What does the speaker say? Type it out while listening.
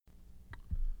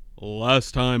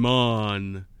Last time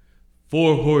on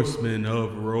Four Horsemen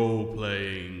of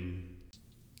Role-Playing.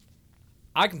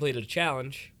 I completed a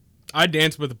challenge. I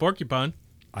danced with a porcupine.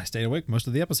 I stayed awake most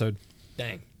of the episode.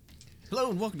 Dang. Hello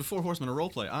and welcome to Four Horsemen of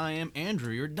Roleplay. I am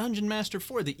Andrew, your dungeon master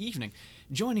for the evening.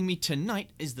 Joining me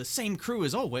tonight is the same crew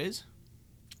as always.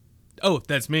 Oh,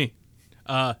 that's me.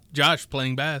 Josh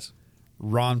playing bass.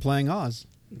 Ron playing Oz.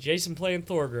 Jason playing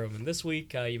Thorgrim, and this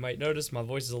week you might notice my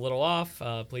voice is a little off.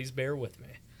 Please bear with me.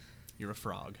 You're a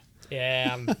frog. Yeah,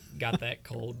 I'm got that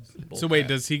cold. So wait,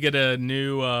 does he get a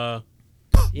new Yeah,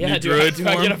 new do I druid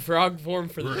get form? a frog form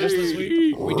for the fish this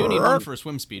week? We do need one for a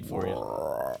swim speed for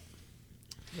you.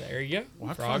 There you We'll go.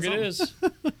 have to Frog find it is.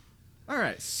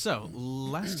 Alright, so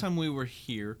last time we were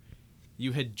here,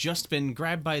 you had just been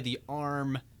grabbed by the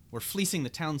arm, were fleecing the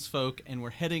townsfolk, and were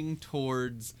heading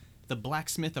towards the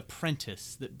blacksmith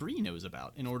apprentice that Bree knows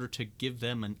about in order to give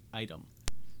them an item.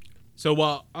 So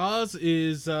while Oz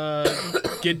is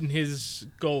getting his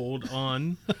gold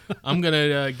on, I'm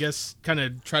gonna guess kind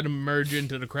of try to merge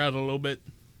into the crowd a little bit.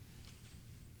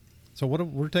 So what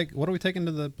are we taking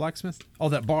to the blacksmith? Oh,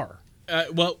 that bar.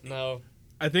 Well, No.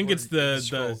 I think Or it's the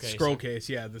scroll case. scroll case.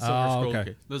 Yeah, the silver Oh, scroll okay.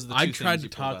 case. Those are the I two tried things to you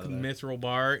pulled out talk of there. Mithril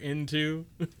Bar into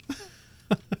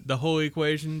the whole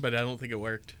equation, but I don't think it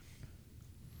worked.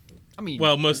 I mean,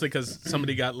 Well, mostly because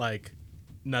somebody got like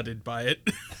nutted by it.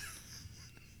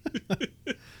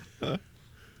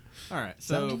 alright,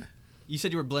 so you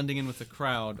said you were blending in with the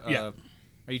crowd. Yeah.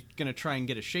 Are you going to try and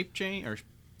get a shape change or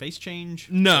face change?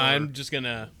 No, Or- I'm just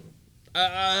gonna.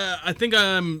 I think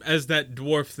I'm as that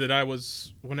dwarf that I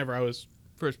was whenever I was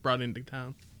first brought into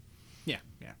town. Yeah.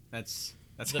 That's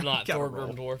The how not you gotta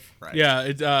Thorgrim roll. dwarf. Right. Yeah,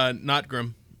 it's not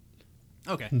Grim.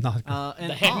 Okay. Not And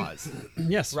The hang- Oz,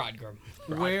 yes. Rodgrim.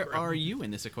 where are you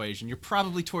in this equation? You're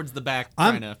probably towards the back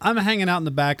trying to... I'm hanging out in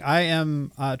the back. I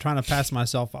am trying to pass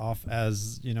myself off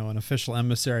as an official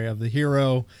emissary of the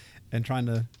hero, and trying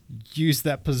to use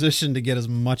that position to get as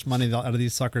much money out of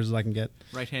these suckers as I can get.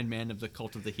 right-hand man of the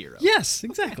cult of the hero. Yes,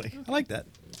 exactly. I like that.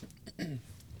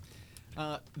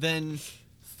 Then,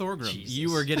 Thorgrim, Jesus.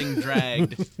 you are getting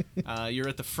dragged. You're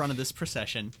at the front of this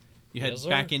procession. You head Yes, sir.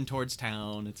 back in towards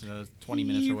town. It's 20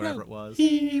 minutes or whatever it was.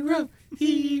 Hero.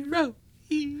 They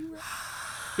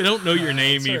don't know your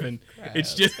name sir. even.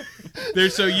 It's just they're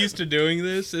so used to doing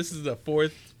this. This is the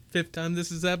fifth time this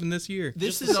has happened this year.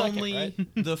 This Just is a second, only right?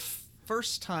 the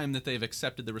first time that they've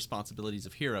accepted the responsibilities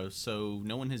of heroes, so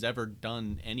no one has ever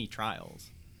done any trials.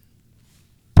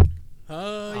 Oh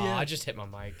Oh, yeah. I just hit my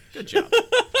mic. Good job.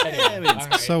 Anyway, all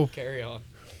right, So- carry on.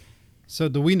 So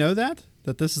do we know that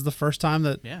this is the first time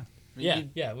that? Yeah.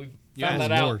 Yeah, we Yeah. found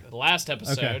that Oh, out Lord. the last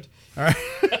episode. All right.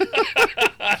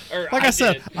 Or Like I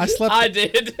said, did. I slept. I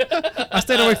did. I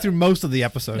stayed awake through most of the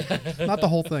episode, not the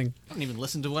whole thing. I don't even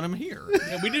listen to when I'm here.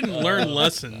 Yeah, we didn't learn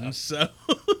lessons, so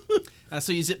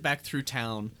So you zip back through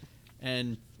town,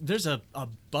 and there's a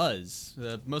buzz.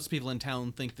 Most people in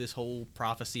town think this whole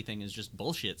prophecy thing is just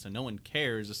bullshit, so no one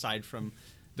cares aside from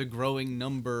the growing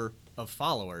number of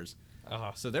followers.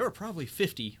 Uh-huh. So there were probably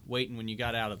 50 waiting when you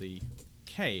got out of the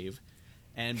cave.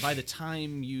 And by the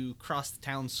time you cross the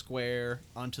town square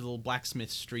onto the little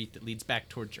blacksmith street that leads back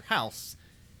towards your house,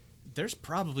 there's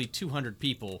probably 200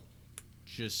 people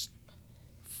just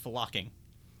flocking.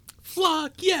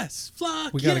 flock, yes,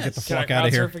 flock. We gotta yes. get the Can I fuck out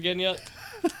of crowd here. surf again yet?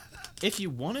 If you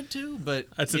wanted to, but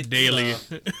That's a it's, daily.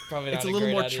 Probably not It's a little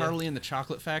great more idea. Charlie and the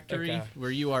Chocolate Factory, Okay. where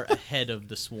you are ahead of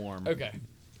the swarm. Okay.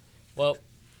 Well,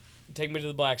 take me to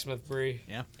the blacksmith, Bree.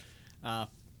 Yeah.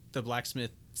 The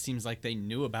blacksmith seems like they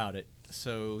knew about it.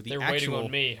 So the They're actual, waiting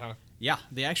on me, huh? Yeah,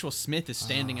 the actual smith is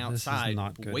standing This is outside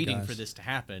not good, waiting guys. for this to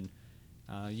happen.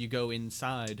 You go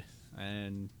inside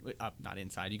and not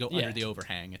inside. You go Yeah. under the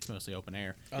overhang. It's mostly open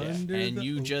air. Under And the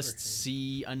you just overhang.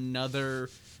 see another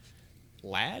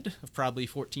lad of probably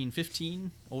 14,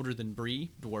 15, older than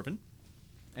Bree, dwarven.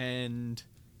 And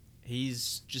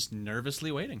he's just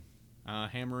nervously waiting,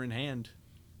 hammer in hand.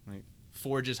 Like,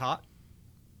 forge is hot.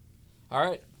 All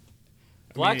right.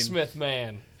 Blacksmith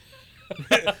man.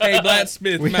 Hey,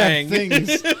 blacksmith We man. have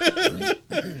things.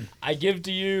 I give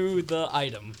to you the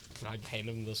item. I hand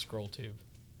him the scroll tube.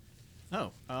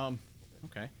 Oh,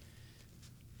 okay.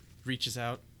 Reaches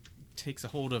out, takes a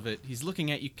hold of it. He's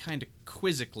looking at you kind of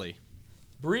quizzically.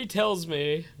 Bree tells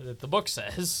me that the book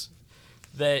says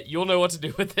that you'll know what to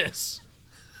do with this.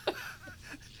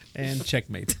 And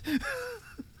checkmate.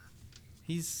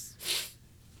 He's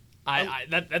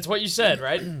That's what you said,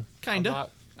 right? kind I'm of.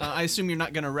 not- I assume you're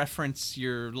not going to reference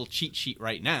your little cheat sheet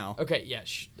right now. Okay, yeah.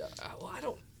 Well, I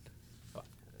don't. I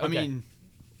Okay. mean,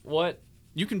 What?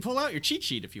 you can pull out your cheat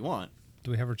sheet if you want. Do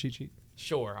we have our cheat sheet?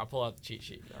 Sure, I'll pull out the cheat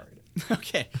sheet. All right.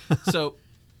 Okay, so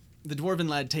the dwarven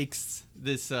lad takes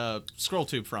this scroll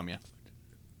tube from you,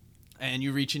 and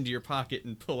you reach into your pocket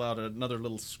and pull out another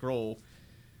little scroll,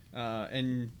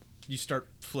 and you start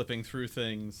flipping through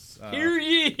things. Hear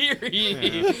ye, hear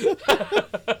ye.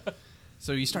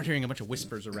 So you start hearing a bunch of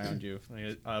whispers around you.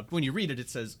 When you read it, it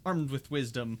says, "Armed with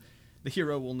wisdom, the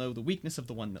hero will know the weakness of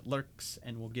the one that lurks,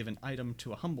 and will give an item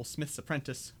to a humble smith's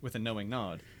apprentice with a knowing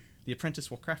nod. The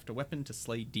apprentice will craft a weapon to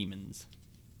slay demons."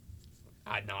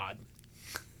 I nod.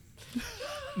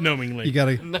 Knowingly. You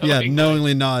gotta, Knowingly.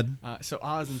 knowingly nod. So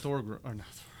Oz and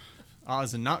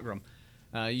Oz and Notgrim,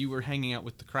 you were hanging out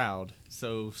with the crowd.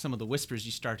 So some of the whispers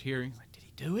you start hearing, like, did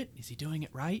he do it? Is he doing it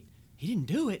right? He didn't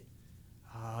do it.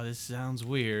 Oh, this sounds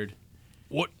weird.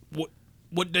 What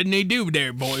didn't he do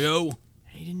there, boyo?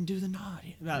 He didn't do the nod.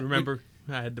 Remember,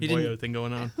 I had the He boyo didn't- thing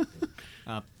going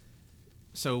on.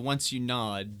 So once you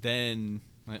nod, then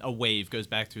a wave goes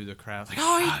back through the crowd. Like,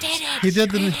 oh, he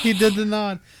did it! He did the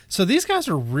nod. So these guys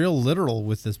are real literal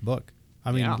with this book.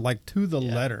 I mean, Yeah. like to the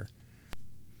letter.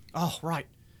 Oh, right.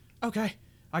 Okay,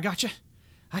 I gotcha.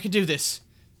 I can do this.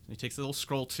 He takes the little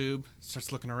scroll tube,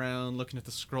 starts looking around, looking at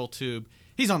the scroll tube.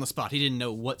 He's on the spot. He didn't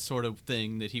know what sort of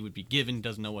thing that he would be given,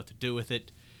 doesn't know what to do with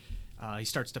it. He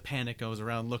starts to panic, goes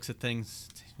around, looks at things.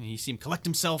 You see him collect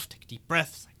himself, take a deep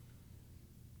breath.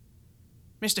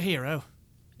 Mr. Hero,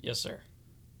 Yes, sir.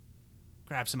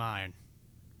 grab some iron.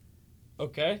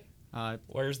 Okay. Uh,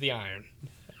 Where's the iron?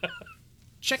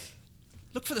 check.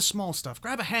 Look for the small stuff.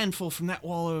 Grab a handful from that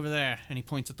wall over there. And he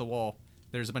points at the wall.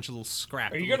 There's a bunch of little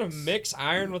scrap. Are you gonna mix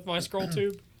iron with my scroll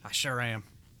tube? I sure am.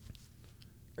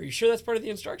 Are you sure that's part of the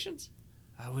instructions?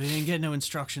 We didn't get no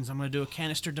instructions. I'm gonna do a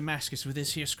canister Damascus with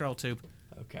this here scroll tube.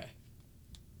 Okay.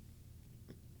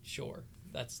 Sure.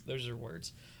 Those are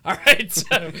words. All right. So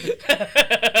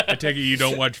I take it you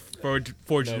don't watch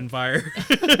Fortune and Fire.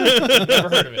 never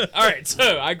heard of it. All right.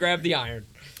 So I grabbed the iron.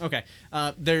 Okay.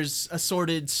 There's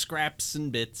assorted scraps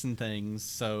and bits and things.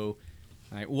 So,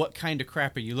 like, what kind of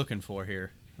crap are you looking for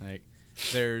here? Like,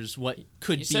 there's what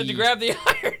could You be. said to grab the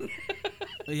iron.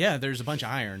 Yeah, there's a bunch of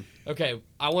iron. Okay.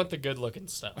 I want the good-looking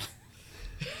stuff.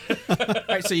 All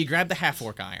right, so you grab the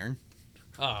half-orc iron.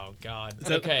 Oh God.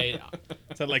 Okay.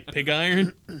 Is that like pig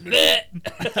iron?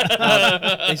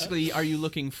 Basically, are you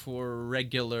looking for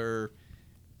regular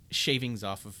shavings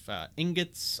off of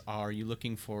ingots? Are you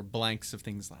looking for blanks of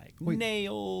things like Wait,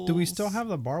 nails? Do we still have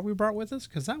the bar we brought with us?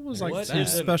 Because that was like What his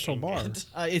is an special bar. ingot?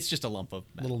 It's just a lump of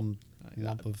metal. Little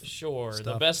lump of. Sure. The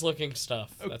Stuff. best-looking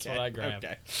stuff. That's what I grabbed.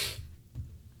 Okay.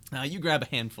 You grab a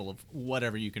handful of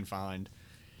whatever you can find,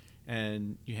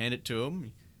 and you hand it to him.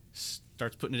 He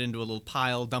starts putting it into a little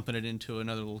pile, dumping it into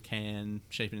another little can,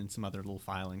 shaping in some other little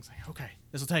filings. Like, okay,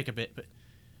 this will take a bit, but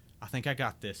I think I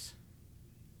got this.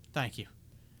 Thank you.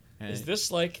 And Is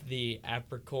this like the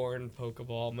Apricorn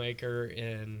Pokeball maker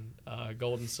in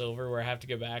Gold and Silver, where I have to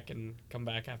go back and come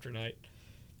back after night?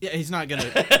 Yeah, he's not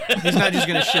just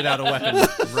gonna shit out a weapon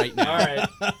right now. All right,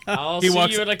 I'll He see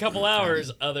walks- you in a couple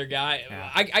hours, other guy.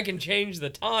 Yeah. I can change the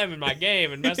time in my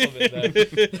game and mess with it.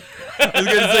 Though. I was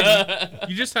gonna say,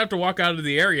 you just have to walk out of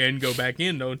the area and go back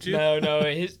in, don't you?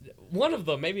 No. One of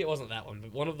them, maybe it wasn't that one,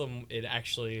 but one of them, it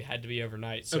actually had to be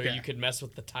overnight, so Okay. you could mess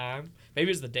with the time. Maybe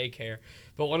it was the daycare,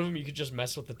 but one of them you could just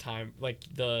mess with the time, like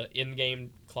the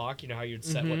in-game clock. You know how you'd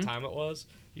set what time it was.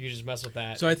 You could just mess with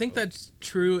that. So I think that's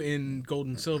true in Gold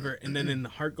and Silver, and then in the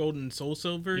Heart Gold and Soul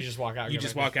Silver, You just walk out and You go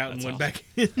just back walk in. out and That's went awesome.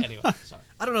 back in. Anyway, sorry.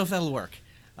 I don't know if that'll work.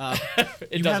 It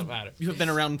You doesn't have- matter. You have been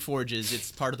around forges. It's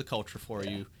part of the culture for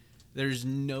you. There's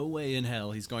no way in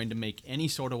hell he's going to make any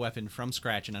sort of weapon from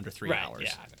scratch in under 3 Right, hours.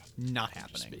 yeah, I know. Not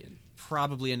Just happening. being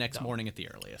Probably a next morning at the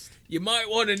earliest. You might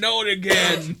want to know it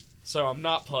again. So I'm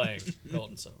not playing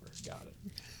Gold and Silver. Got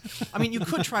it. I mean, you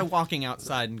could try walking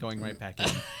outside and going right back in.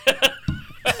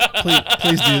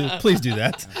 Please do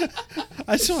that.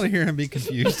 I just want to hear him be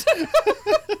confused.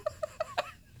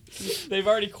 They've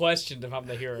already questioned if I'm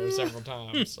the hero several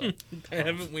times. So.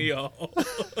 Haven't we all?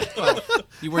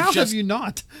 You were How just have you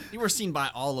not? you were seen by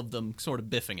all of them, sort of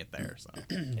biffing it there. So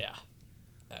Yeah.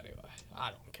 Anyway, I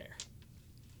don't care.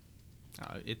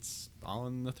 it's all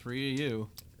in the three of you.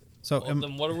 So Well,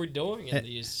 then what are we doing in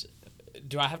these?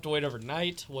 Do I have to wait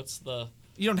overnight? What's the?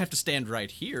 You don't have to stand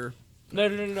right here. No.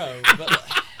 But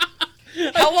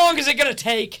how long is it gonna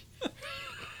take?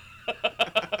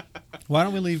 why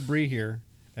don't we leave Bree here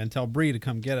and tell Bree to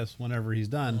come get us whenever he's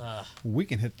done? Ugh. We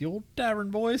can hit the old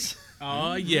tavern, boys.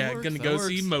 Oh yeah, works, gonna that go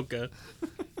see works. Mocha.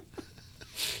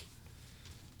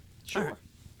 Sure.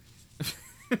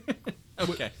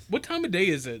 Okay. What time of day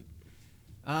is it?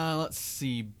 Let's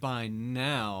see. By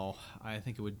now, I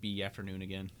think it would be afternoon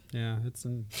again. Yeah, it's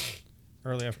in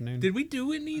early afternoon. Did we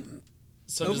do any?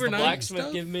 So does the Overnight blacksmith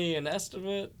stuff? give me an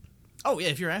estimate? Oh yeah,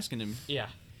 if you're asking him, Yeah.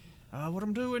 what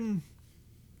I'm doing,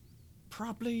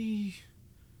 probably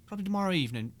tomorrow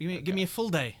evening. Give me a full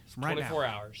day from right 24 now.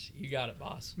 hours. You got it,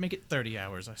 boss. Make it 30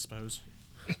 hours, I suppose.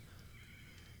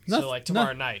 So like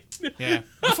tomorrow night. Yeah,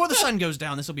 before the sun goes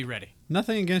down, this will be ready.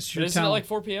 Nothing against But your isn't it talent. like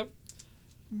 4 p.m.?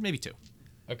 Maybe 2.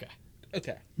 Okay.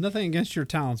 Okay. Nothing against your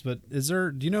talents, but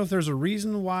do you know if there's a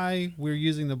reason why we're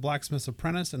using the blacksmith's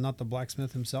apprentice and not the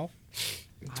blacksmith himself?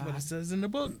 That's what it says in the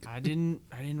book. I didn't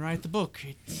write the book.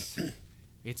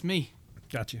 It's me.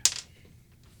 Gotcha.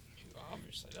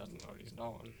 Obviously doesn't know what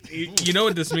he's doing. You know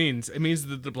what this means? It means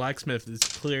that the blacksmith is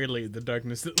clearly the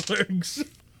darkness that lurks.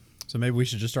 So maybe we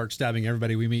should just start stabbing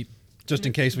everybody we meet, just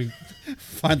in case we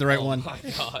find the right Oh one. my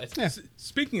god. Yeah.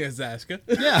 Speaking of Zaska,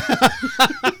 Yeah.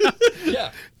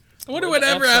 Yeah. I wonder Where the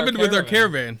whatever F's our happened with our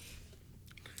caravan.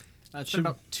 It's been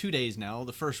about 2 days now.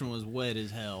 The first one was wet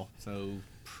as hell, so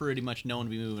pretty much no one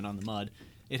will be moving on the mud.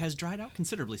 It has dried out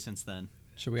considerably since then.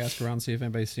 Should we ask around and see if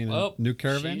anybody's seen a Well, new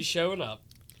caravan? She's showing up.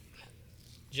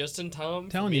 Just in time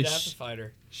for Telling me you, to have to fight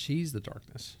her. She's the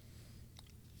darkness.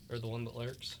 Or the one that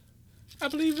lurks. I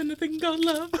believe in a thing called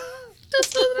love.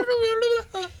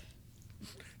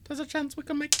 There's a chance we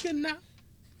can make it now.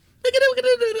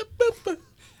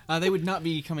 They would not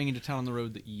be coming into town on the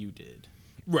road that you did.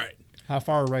 Right. How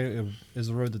far away is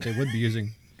the road that they would be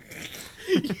using?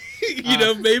 You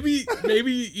know, maybe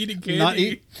eating candy. Not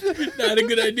eat? Not a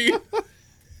good idea.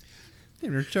 They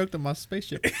were choked on my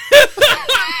spaceship.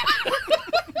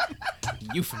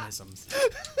 Euphemisms.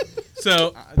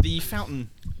 So The fountain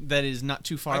that is not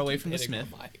too far away from the Hitting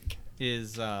smith my mic.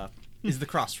 is the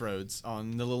crossroads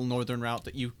on the little northern route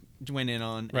that you went in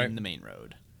on Right. and the main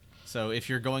road. So if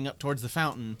you're going up towards the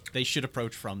fountain, they should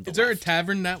approach from the is there a left.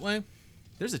 tavern that way?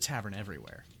 There's a tavern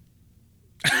everywhere.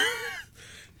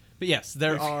 But yes,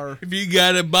 there are If you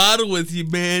got a bottle with you,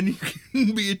 man, you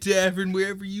can be a tavern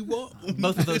wherever you want.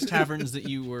 both of those taverns that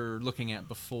you were looking at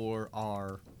before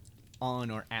are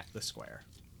on or at the square.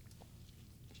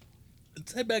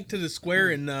 Let's head back to the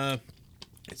square and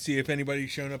see if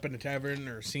anybody's shown up in the tavern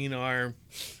or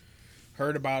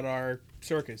heard about our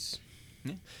circus.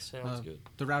 Sounds good.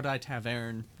 The Raudai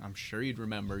Tavern, I'm sure you'd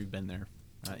remember, you've been there,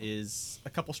 is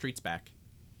a couple streets back.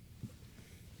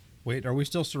 Wait, are we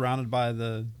still surrounded by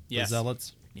the Yes.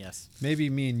 zealots? Yes.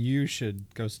 Maybe me and you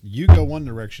should go. You go one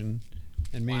direction,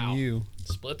 and me Wow. and you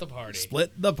Split the party.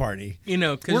 split the party. You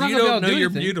know, We're because not you gonna be don't able know to do you're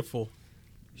anything. beautiful.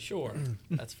 Sure.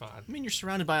 That's fine. I mean, you're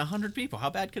surrounded by 100 people. How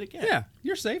bad could it get? Yeah,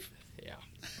 you're safe. Yeah.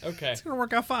 Okay. It's gonna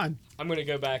work out fine. I'm gonna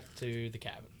go back to the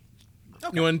cabin.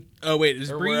 You want? Oh wait,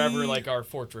 is Or Bree wherever like our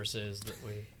fortress is that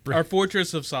we our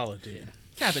fortress of solitude?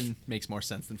 Cabin makes more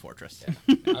sense than fortress.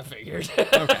 I figured.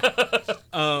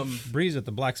 Bree's at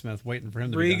the blacksmith waiting for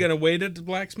him to Bree be done. gonna wait at the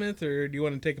blacksmith, or do you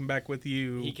want to take him back with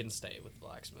you? He can stay with the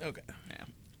blacksmith. Okay. Yeah.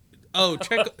 Oh,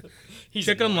 check He's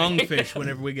check on annoying. Longfish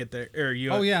whenever we get there. Or you?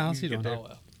 Oh, yeah, I'll you see get him. there. Oh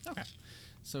well. Okay.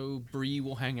 So Bree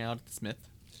will hang out at the smith.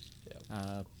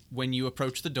 Yeah. When you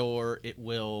approach the door, it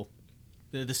will,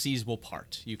 the seas will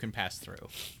part. You can pass through.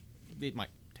 It might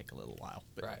take a little while,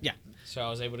 but Right. yeah. So I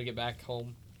was able to get back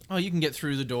home. Oh, you can get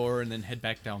through the door and then head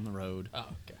back down the road. Oh,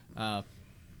 okay.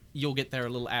 You'll get there a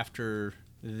little after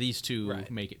these two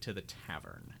Right. make it to the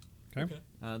tavern. Okay.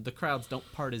 The crowds don't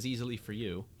part as easily for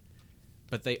you,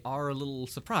 but they are a little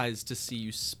surprised to see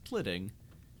you splitting.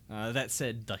 That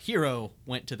said, the hero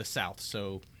went to the south,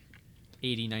 so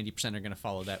 80-90% are going to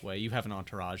follow that way. You have an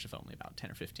entourage of only about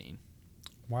 10 or 15.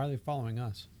 Why are they following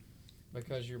us?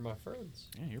 Because you're my friends.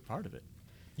 Yeah, you're part of it.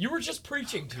 You were just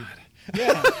preaching to me.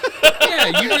 Yeah,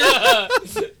 you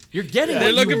just, You're getting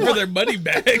they're what you looking for want. their money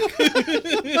back.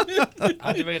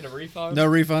 I demand a refund. No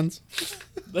refunds.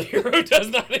 The hero does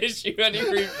not issue any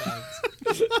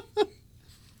refunds.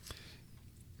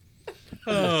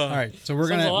 All right, so we're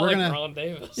Sounds a gonna lot we're like gonna Ron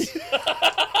Davis.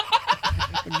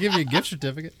 give you a gift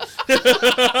certificate.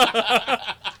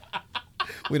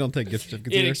 We don't take gift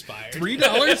certificates It either. expired.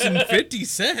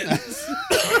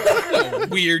 $3.50.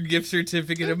 Weird gift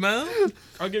certificate amount.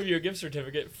 I'll give you a gift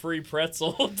certificate, free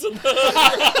pretzel to the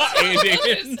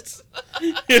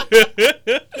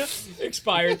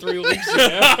expired 3 weeks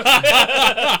ago.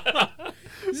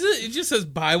 It just says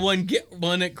buy one get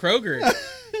one at Kroger.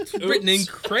 It's written in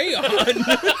crayon.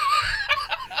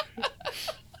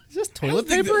 Is this toilet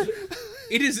think paper?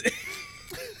 It is.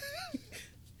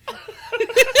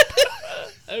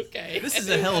 Okay. This is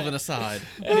a hell of an aside.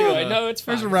 Anyway, no, it's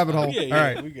fine. There's a rabbit hole. Yeah, All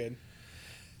right, we good.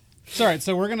 it's all right.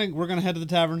 So we're gonna head to the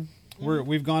tavern.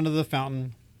 We've gone to the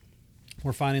fountain.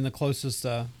 We're finding the closest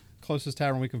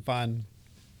tavern we can find.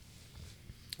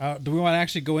 Do we want to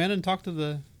actually go in and talk to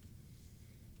the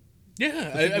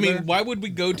Yeah, I people mean, there? why would we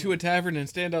go to a tavern and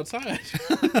stand outside?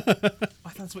 I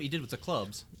thought that's what you did with the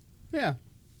clubs. Yeah.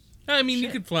 I mean, you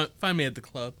Shit. could find me at the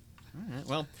club. All right.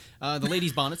 Well, the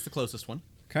Ladies' Bonnet's the closest one.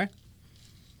 Okay.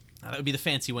 That would be the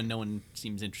fancy one no one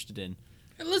seems interested in.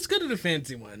 Let's go to the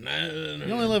fancy one.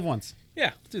 You only live once.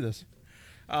 Yeah. Let's do this.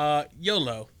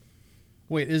 YOLO.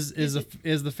 Wait, is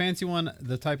the fancy one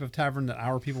the type of tavern that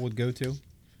our people would go to?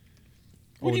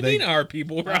 What do you mean, our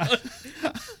people? Ron?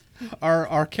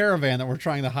 Our caravan that we're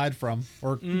trying to hide from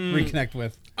or reconnect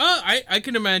with. I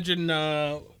can imagine.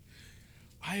 I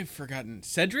have forgotten.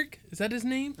 Cedric, is that his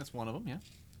name? That's one of them, yeah.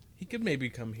 He could maybe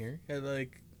come here.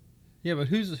 Yeah, but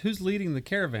who's leading the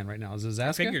caravan right now? Is it I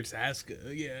Zaska? figured Saska.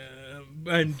 Yeah,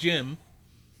 and Jim.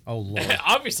 Oh lord.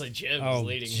 Obviously, Jim Oh, is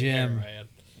leading Jim. the caravan.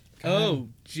 Oh,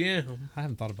 Jim. I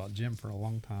haven't thought about Jim for a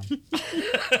long time.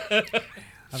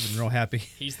 I've been real happy.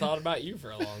 He's thought about you for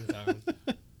a long time.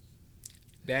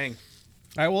 Dang.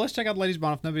 All right, well, let's check out the Ladies'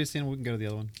 Bond. If nobody's seen it, we can go to the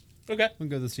other one. Okay. We can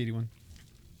go to the seedy one.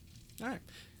 All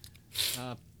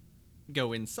right.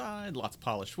 Go inside. Lots of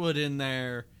polished wood in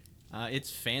there.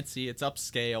 It's fancy. It's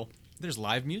upscale. There's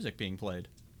live music being played.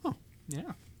 Oh.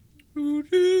 Yeah.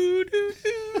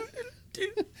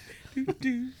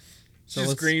 So Just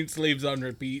let's- green sleeves on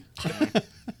repeat.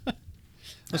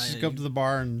 Let's just go up to the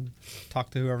bar and talk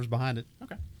to whoever's behind it.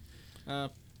 Okay.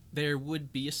 There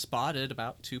would be a spot at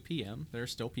about 2 p.m. There are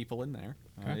still people in there.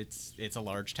 Okay. It's a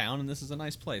large town, and this is a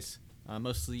nice place.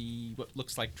 Mostly what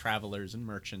looks like travelers and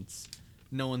merchants.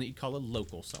 No one that you'd call a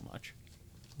local so much.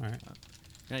 All right.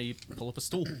 Yeah, you pull up a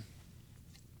stool.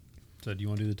 So do you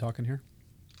want to do the talking here?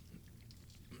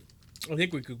 I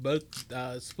think we could both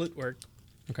split work.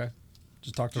 Okay.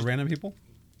 Just talk to random people?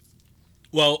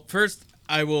 Well, first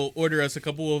I will order us a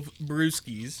couple of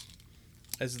brewskis,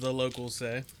 as the locals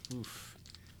say. Oof.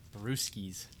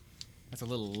 Brewskis. That's a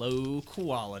little low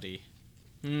quality.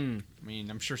 Hmm. I mean,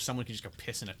 I'm sure someone could just go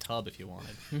piss in a tub if you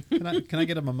wanted. Can I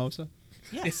get a mimosa?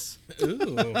 Yes.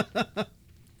 Ooh.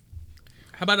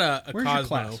 How about a Where's your Cosmo?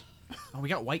 class? Oh, we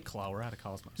got White Claw. We're out of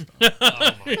Cosmo stuff.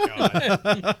 Oh my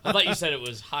god! I thought you said it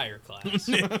was higher class.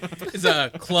 It's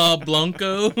a Club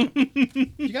Blanco.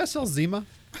 You guys sell Zima?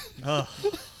 Ugh.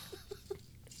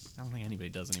 I don't think anybody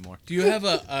does anymore. Do you have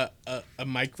a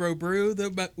micro brew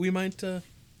that we might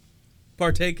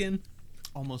partake in?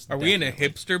 Almost. Are we in a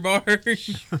definitely. hipster bar?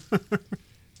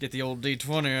 Get the old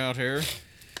D20 out here.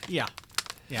 Yeah.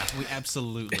 Yeah, we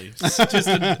absolutely. Just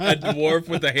a dwarf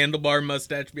with a handlebar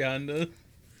mustache behind us.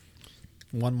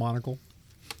 One monocle.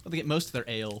 Well, they get most of their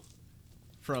ale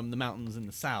from the mountains in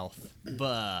the south,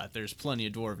 but there's plenty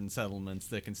of dwarven settlements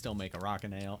that can still make a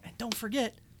rockin' ale. And don't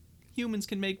forget, humans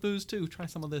can make booze too. Try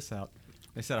some of this out.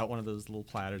 They set out one of those little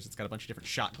platters. It's got a bunch of different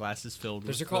shot glasses filled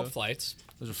Those are with. called flights.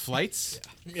 Those are flights?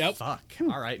 Yep. Fuck.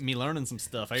 All right, me learning some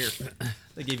stuff here.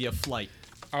 They gave you a flight.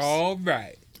 All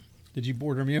right. Did you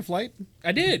order me a flight?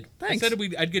 I did. Thanks. I said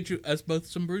I'd get us both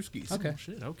some brewskis. Okay. Oh,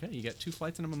 shit. Okay, you got 2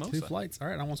 flights and a mimosa. 2 flights. All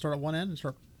right, I want to start at one end and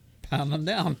start pounding them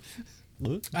down.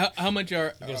 How much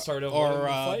are You're gonna start over our one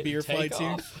flight and beer take flights here?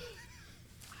 off?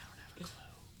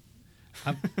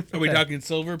 Are we Okay. talking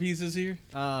silver pieces here?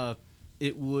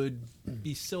 It would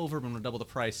be silver, but I'm gonna double the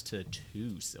price to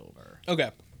 2 silver. Okay,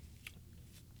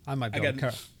 I might be I able to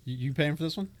got- cut. You paying for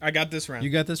this one? I got this round. You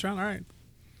got this round? All right.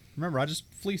 Remember, I just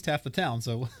fleeced half the town,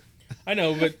 so. I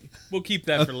know, but we'll keep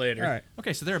that for later. All right.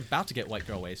 Okay, so they're about to get white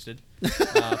girl wasted.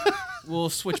 We'll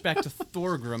switch back to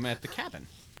Thorgrim at the cabin.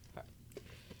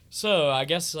 So I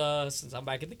guess since I'm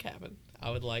back in the cabin,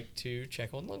 I would like to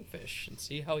check on Lungfish and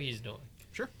see how he's doing.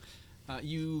 Sure.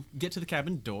 You get to the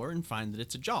cabin door and find that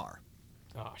it's ajar.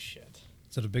 Oh shit!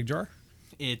 Is it a big jar?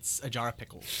 It's a jar of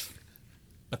pickles,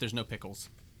 but there's no pickles.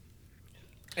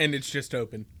 And it's just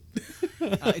open.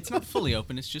 It's not fully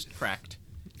open; it's just cracked.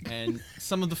 And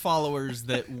some of the followers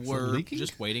that were leaking?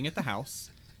 just waiting at the house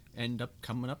end up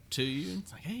coming up to you and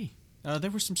it's like, "Hey, there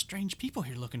were some strange people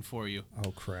here looking for you."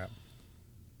 Oh, crap.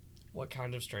 What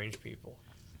kind of strange people?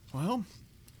 Well,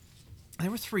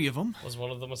 there were 3 of them. Was one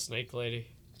of them a snake lady?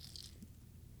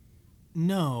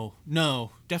 No,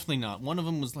 definitely not. One of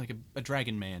them was like a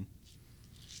dragon man.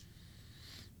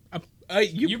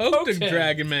 You You poked a poked him.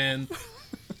 dragon man.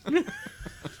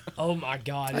 Oh my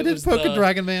god! I it did was poke a the-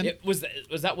 dragon man. It was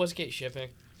that Westgate shipping?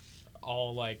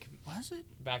 All like Was it?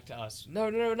 back to us. No,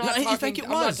 not No, I talking. think it I'm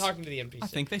not was. talking to the NPC. I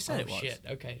think they said oh, it was. Shit.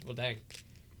 Okay. Well, dang.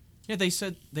 Yeah, they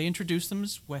said they introduced them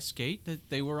as Westgate, that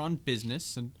they were on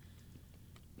business, and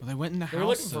well, they went in the They were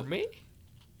house. looking for me.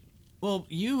 Well,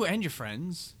 you and your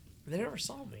friends. They never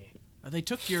saw me. They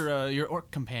took your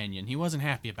orc companion. He wasn't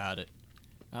happy about it.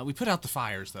 We put out the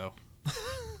fires, though.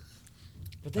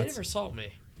 But they never saw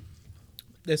me.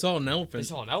 They saw an They elephant.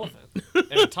 saw an elephant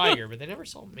and a tiger, but they never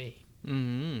saw me.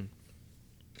 Mm-hmm.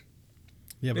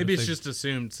 Yeah, but Maybe if it's they- just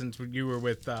assumed since you were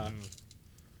with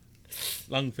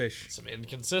Lungfish. Some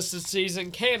inconsistencies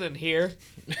in canon here.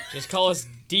 Just call us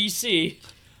DC.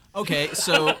 Okay,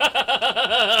 so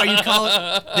are you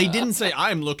calling? They didn't say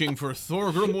I'm looking for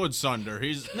Thorgrim Woodsunder.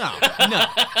 He's no.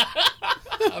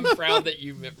 I'm proud that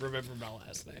you remember my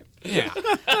last name. Yeah.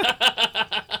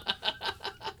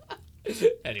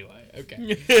 Anyway,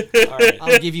 okay. All right.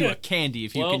 I'll give you a candy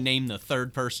if you Well- can name the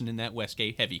third person in that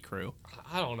Westgate heavy crew.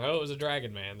 I don't know. It was a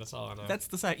dragon man. That's all I know. That's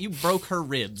the side you broke her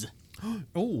ribs.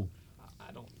 Oh,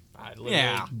 I don't. I literally,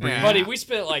 Yeah. buddy. We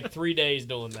spent like 3 days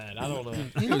doing that. I don't know.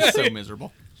 It was so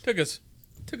miserable. Took us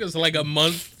like a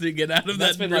month to get out of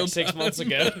That's that. been like 6 months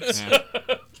ago. Yeah.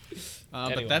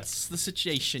 Anyway. But that's the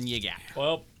situation you got.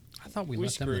 Well, I thought we We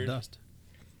left them in the screwed. dust.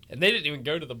 and they didn't even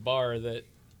go to the bar that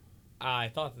I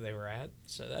thought that they were at.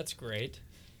 So that's great.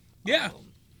 Yeah.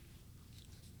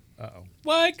 Uh-oh.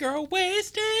 White girl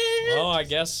wasted. Well, I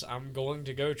guess I'm going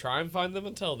to go try and find them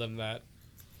and tell them that.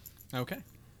 Okay.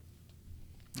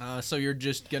 So you're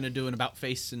just gonna do an about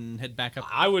face and head back up.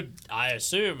 I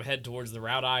assume, head towards the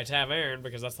Route Eye Tavern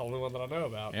because that's the only one that I know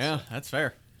about. Yeah, that's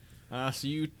fair. So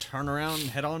you turn around and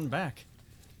head on back.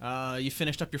 You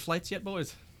finished up your flights yet,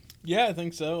 boys? Yeah, I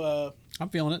think so. I'm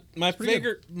feeling it. My It's pretty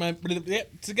good.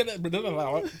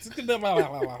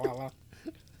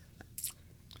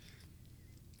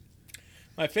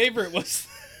 my favorite was.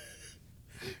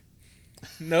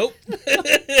 Nope.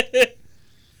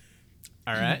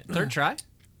 All right, third try.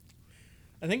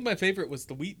 I think my favorite was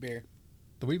the wheat beer.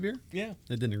 The wheat beer? Yeah.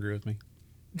 It didn't agree with me.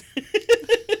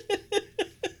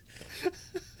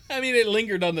 I mean, it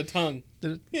lingered on the tongue.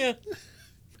 Did it? Yeah.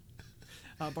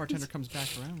 Bartender comes back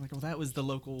around like, well, that was the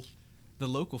local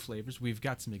flavors. We've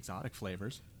got some exotic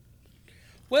flavors.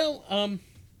 Well,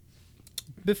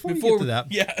 Before you get to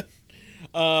that,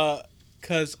 yeah.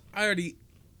 Cause I already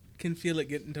can feel it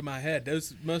getting to my head.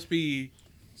 Those must be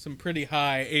some pretty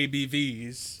high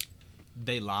ABVs.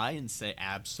 They lie and say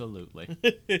absolutely.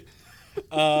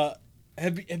 Have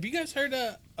you guys heard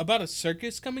about a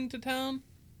circus coming to town?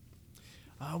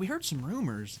 We heard some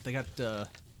rumors. They got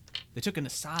they took an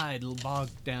aside, a little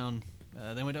bogged down.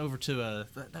 They went over to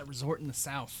that resort in the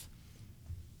south.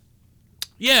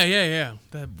 Yeah.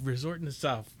 That resort in the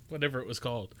south, whatever it was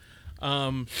called.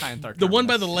 Kyanthar The one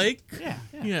by the Terminus. lake? Yeah.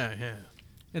 Yeah.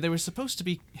 Yeah, they were supposed to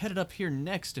be headed up here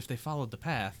next if they followed the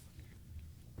path.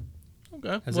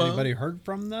 Okay. has well, anybody heard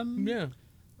from them? Yeah.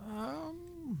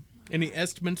 Any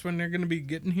estimates when they're going to be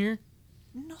getting here?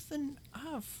 Nothing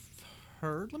I've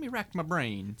heard. Let me rack my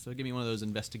brain. So give me one of those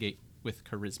investigate with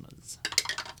charismas.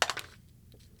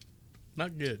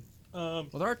 Not good. Well,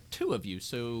 there are two of you,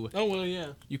 so Oh, well,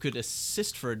 yeah. you could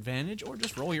assist for advantage or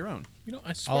just roll your own. You know,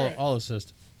 I swear. I'll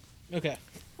assist. Okay.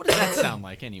 What does that sound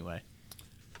like anyway?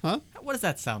 Huh? What does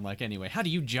that sound like anyway? How do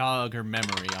you jog her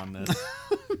memory on this?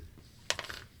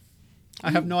 I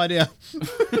have no idea.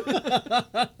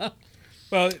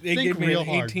 Well, it Think gave me real an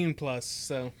hard. 18 plus,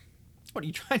 so. What are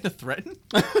you trying to threaten?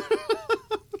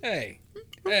 Hey.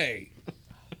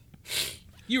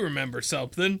 You remember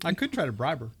something. I could try to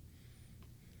bribe her.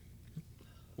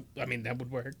 I mean, that would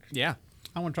work. Yeah.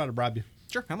 I want to try to bribe you.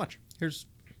 Sure. How much? Here's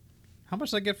how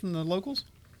much did I get from the locals?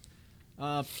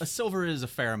 A silver is a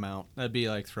fair amount. That'd be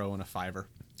like throwing a $5.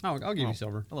 Oh, I'll give you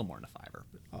silver. A little more than a $5.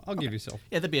 But I'll give you silver.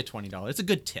 yeah, that'd be a $20. It's a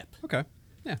good tip. Okay.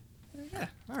 Yeah. Yeah.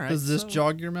 All right. Does this so-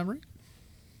 jog your memory?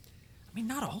 I mean,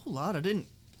 not a whole lot. I mean,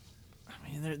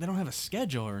 they don't have a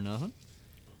schedule or nothing.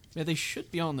 Yeah, they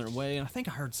should be on their way. And I think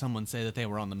I heard someone say that they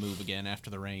were on the move again after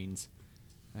the rains.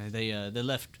 They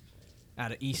left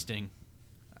out of Easting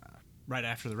right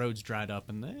after the roads dried up,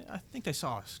 and I think they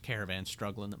saw a caravan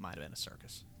struggling that might have been a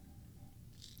circus.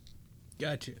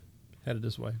 Gotcha. Headed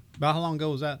this way. About how long ago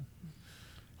was that?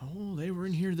 Oh, they were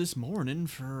in here this morning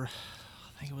for,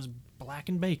 I think it was black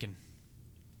and bacon.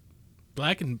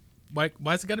 Black and.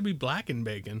 Why's it got to be black and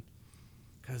bacon?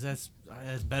 Because that's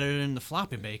better than the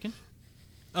floppy bacon.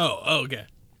 Oh, okay.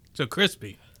 So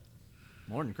crispy.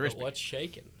 More than But crispy. what's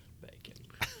shaking? Bacon.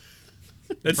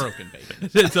 It's, Broken bacon.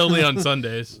 it's only on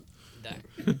Sundays. Dang.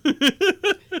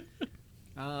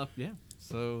 Yeah.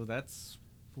 So that's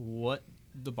what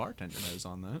the bartender knows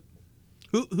on that.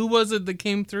 Who was it that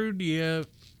came through? Do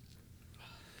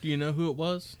you know who it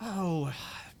was? Oh,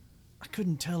 I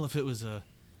couldn't tell if it was a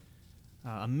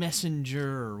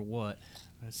messenger or what.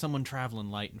 Someone traveling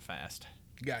light and fast.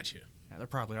 Gotcha. Yeah, they're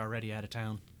probably already out of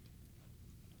town.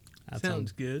 That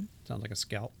Sounds good. sounds like a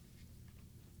scout.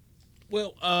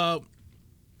 Well,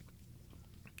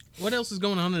 what else is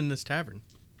going on in this tavern?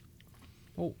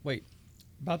 Oh, wait.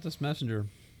 About this messenger.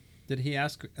 Did he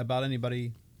ask about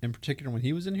anybody in particular when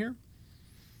he was in here?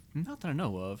 Not that I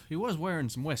know of. He was wearing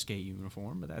some Westgate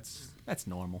uniform, but that's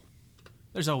normal.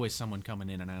 There's always someone coming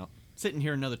in and out. Sitting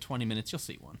here another 20 minutes, you'll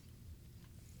see one.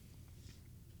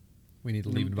 We need to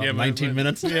leave in about Yeah, 19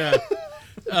 minutes. Yeah.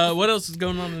 What else is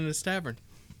going on in this tavern?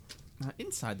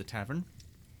 Inside the tavern,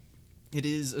 it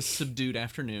is a subdued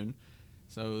afternoon,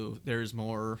 so there's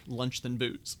more lunch than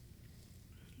booze.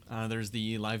 There's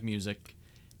the live music,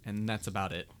 and that's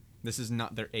about it. This is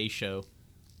not their A show.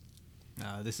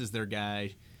 This is their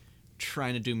guy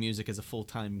trying to do music as a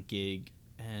full-time gig,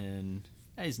 and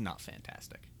he's not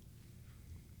fantastic.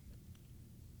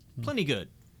 Plenty good,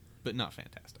 but not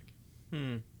fantastic.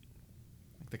 Like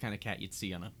the kind of cat you'd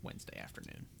see on a Wednesday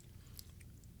afternoon.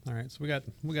 All right, so we got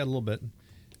a little bit.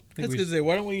 I think That's we- good. Say,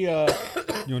 why don't we you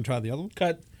want to try the other one?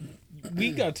 cut?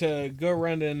 We got to go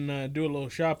around and do a little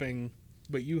shopping,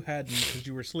 but you hadn't because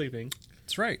you were sleeping.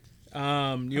 That's right.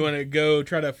 You want to go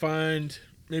try to find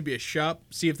maybe a shop,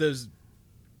 see if those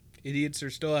idiots are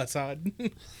still outside.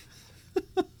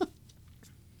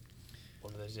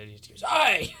 One of those idiots goes,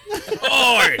 "Hey!"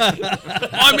 Oi!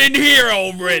 I'm in here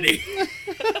already.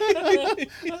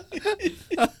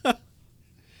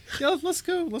 Yeah, let's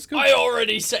go. Let's go. I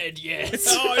already said yes.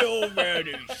 I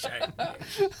already said.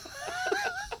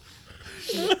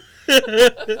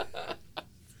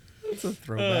 It's a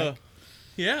throwback.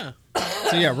 Yeah.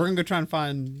 So yeah, we're gonna go try and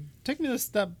find. Take me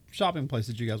to that shopping place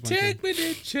that you guys went Take to. me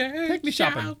to church. Take me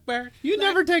shopping. Albert. You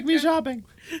never take me shopping.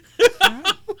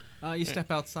 You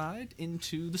step outside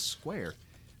into the square.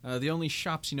 The only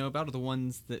shops you know about are the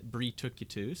ones that Bree took you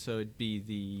to, so it'd be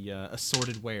the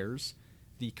assorted wares,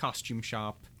 the costume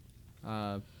shop,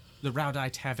 the Rowdye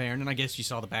Tavern, and I guess you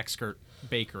saw the Backskirt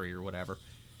Bakery or whatever.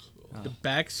 The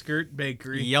Backskirt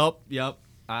Bakery. Yup.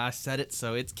 I said it,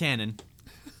 so it's canon.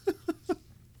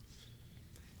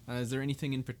 Is there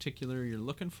anything in particular you're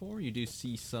looking for? You do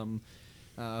see some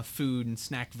food and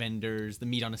snack vendors. The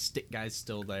meat on a stick guy's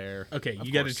still there. Okay, Of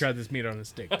you got to course. try this meat on a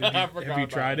stick. Did I you, forgot have you about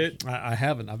tried it. it? I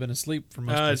haven't. I've been asleep for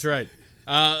most of That's this. right.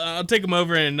 I'll take him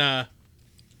over and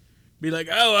be like,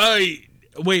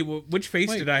 wait, which face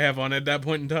Wait. did I have on at that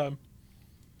point in time?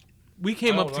 We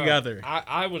came I up don't know. together.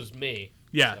 I was me.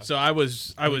 Yeah, so I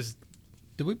was,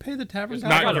 Did we pay the tavern guy?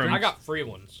 Not I got, Grimms. I got free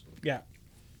ones. yeah.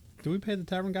 Did we pay the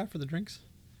tavern guy for the drinks?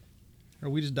 Or are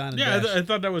we just dying? Yeah, dash? I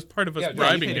thought that was part of us Yeah, Yeah, you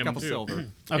bribing paid a him, couple too. silver.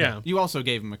 Okay. Yeah. You also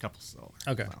gave him a couple silver.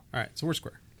 Okay. Well, All right. So we're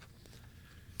square.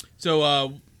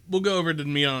 So we'll go over to the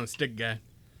meat on a stick guy.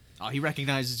 he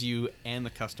recognizes you and the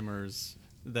customers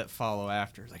that follow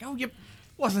after. He's like, oh, yep.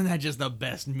 Wasn't that just the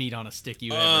best meat on a stick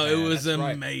you ever had? It was That's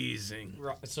right. amazing.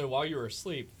 Right, so while you were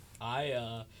asleep,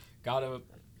 I got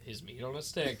his meat on a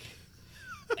stick,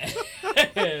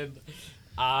 and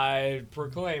I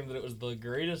proclaimed that it was the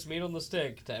greatest meat on the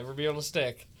stick to ever be on a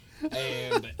stick.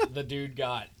 And the dude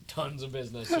got tons of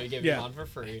business, so he gave me Yeah. mine for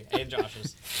free, and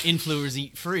Josh's. Influencers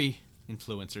eat free.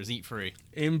 Influencers eat free.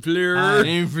 Infleur.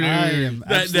 I am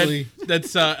absolutely.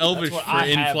 That's Elvish what for I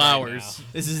in have flowers.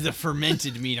 This is the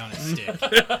fermented meat on a stick.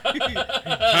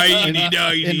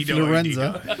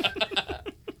 Influenza.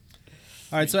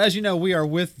 All right, so as you know, we are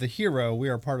with the hero. We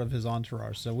are part of his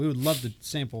entourage, so we would love to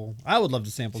sample. I would love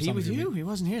to sample Is he some with of your you? meat. He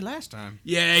wasn't here last time.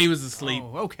 Yeah, he was asleep.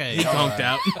 Oh, okay. He conked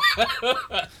out.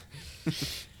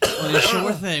 Well,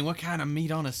 sure thing. What kind of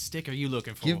meat on a stick are you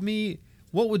looking for? Give me.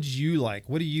 What would you like?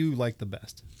 What do you like the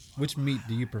best? Which meat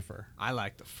do you prefer? I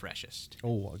like the freshest.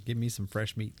 Oh, give me some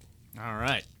fresh meat. All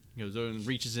right. Goes over and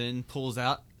reaches in, pulls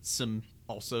out some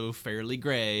also fairly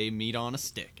gray meat on a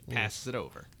stick. Passes it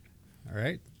over. All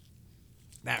right.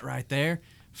 That right there,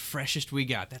 freshest we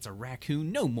got. That's a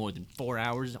raccoon no more than 4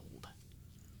 hours old.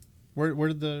 Where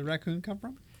did the raccoon come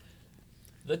from?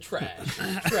 The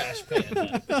trash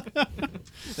panda.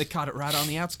 They caught it right on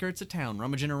the outskirts of town,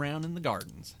 rummaging around in the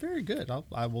gardens. Very good.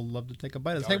 I will love to take a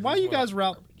bite of this. Hey, Gardens while you were guys were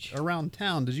out garbage. around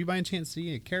town, did you by any chance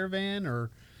see a caravan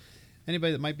or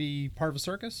anybody that might be part of a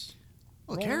circus?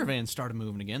 Well, the caravan started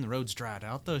moving again. The road's dried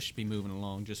out. Those should be moving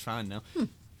along just fine now.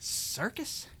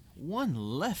 Circus? One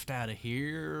left out of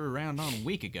here around on a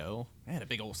week ago. They had a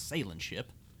big old sailing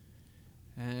ship.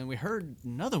 And we heard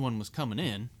another one was coming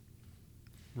in.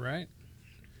 Right.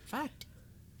 In fact,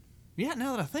 yeah,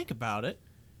 now that I think about it,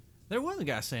 there was a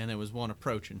guy saying there was one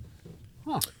approaching.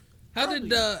 Huh. How'd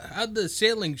the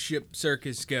sailing ship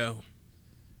circus go?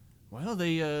 Well,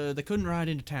 they couldn't ride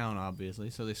into town, obviously,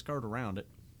 so they skirted around it.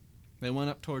 They went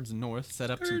up towards the north,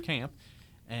 set up some camp,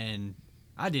 and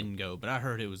I didn't go, but I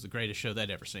heard it was the greatest show they'd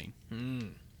ever seen.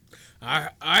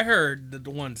 I heard that the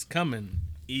one's coming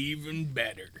even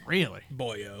better. Really?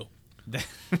 Boyo.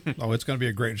 Oh, it's going to be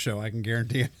a great show. I can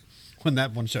guarantee it. when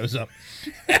that one shows up.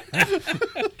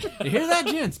 You hear that,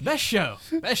 gents? Best show.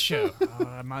 Best show.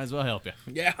 I might as well help you.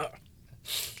 Yeah.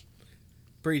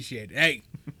 Appreciate it. Hey,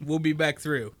 we'll be back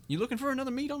through. You looking for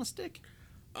another meat on a stick?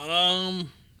 I'm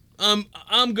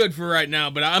good for right now,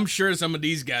 but I'm sure some of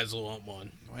these guys will want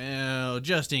one. Well,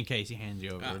 just in case he hands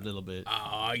you over a little bit.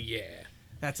 Oh yeah.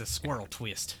 That's a squirrel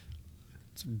twist.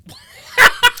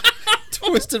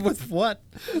 Twisted with what?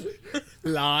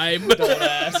 Lime. Don't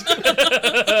ask.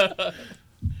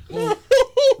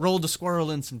 Rolled a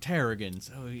squirrel in some tarragon,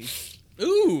 so he...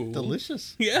 Ooh.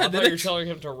 Delicious. Yeah. I thought you were telling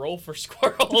him to roll for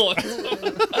squirrel.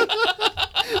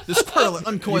 The squirrel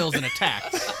uncoils and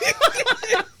attacks.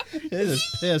 It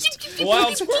is pissed. A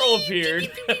wild squirrel appeared.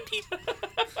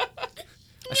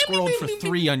 I squirreled for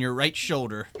 3 on your right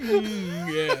shoulder.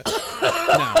 Yeah.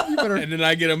 No, And then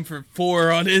I get him for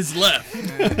 4 on his left.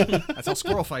 that's how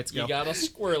squirrel fights go. You got a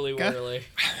squirrely whirly.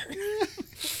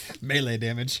 Melee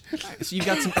damage. So you've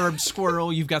got some herb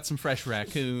squirrel, you've got some fresh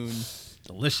raccoon.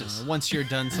 Delicious. Once you're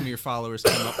done, some of your followers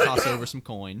come up, toss over some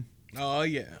coin. Oh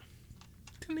yeah.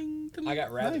 Ting, ting. I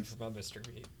got rabbit Nice. for my Mr.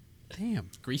 Meat. Damn.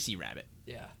 Greasy rabbit.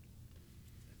 Yeah.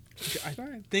 I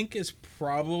think it's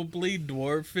probably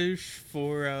dwarfish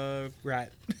for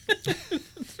rat.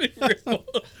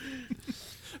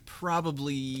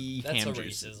 Probably That's ham a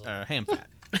juice. racism. Ham fat.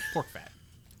 Pork fat.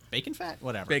 Bacon fat?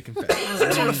 Whatever. Bacon fat.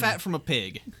 Some sort of fat from a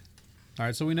pig. All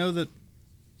right, so we know that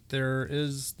there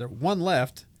one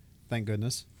left, thank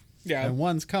goodness, Yeah. and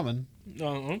one's coming.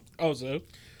 Also,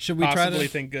 Should we try possibly,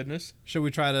 to? thank goodness. Should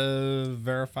we try to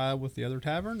verify with the other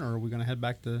tavern, or are we going to head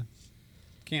back to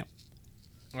camp?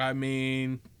 I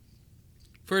mean,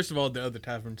 first of all, the other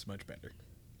tavern's much better.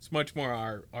 It's much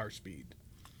more our speed.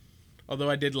 Although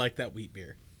I did like that wheat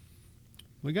beer.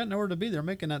 We got nowhere to be. They're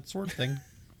making that sword thing.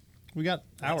 We got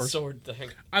hours. Sword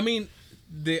thing. I mean,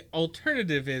 the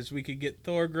alternative is we could get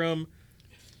Thorgrim.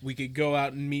 We could go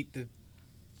out and meet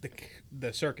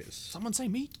the circus. Someone say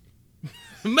meat?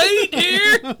 Mate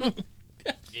here.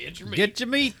 Get your meat. Get your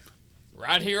meat.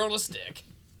 Right here on a stick.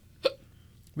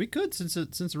 We could, since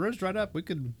the road's dried up, we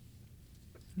could.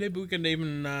 Maybe we can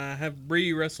even have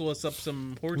Bree wrestle us up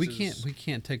some horses. We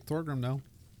can't take Thorgrim though.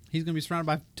 He's gonna be surrounded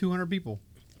by 200 people.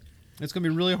 It's gonna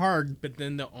be really hard. But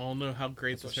then they'll all know how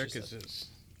great That's the what she circus said. is.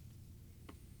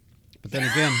 But then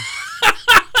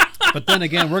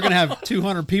again, we're gonna have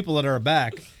 200 people at our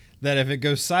back. That if it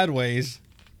goes sideways,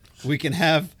 we can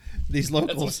have these what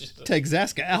locals she said. take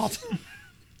Zaska out.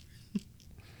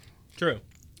 True.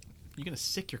 You gonna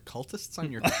sick your cultists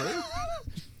on your crew?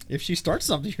 If she starts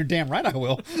something, you're damn right I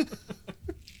will.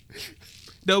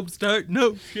 Don't start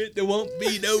no shit. There won't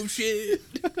be no shit.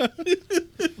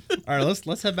 All right,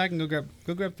 let's head back and go grab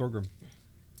Thorgrim.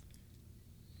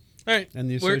 All right, And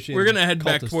the we're associated gonna head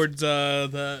back cultists. towards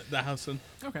the house. And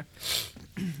Okay.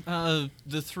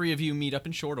 The 3 of you meet up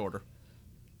in short order.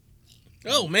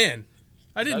 oh man,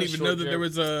 I didn't That was even know short that there joke.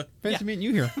 was a. Fancy meeting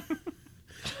you here.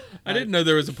 I didn't know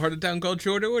there was a part of town called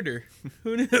Short Order.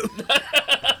 Who knew?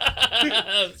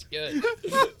 That's good.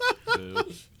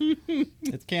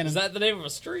 It's canon. Is that the name of a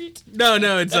street? No,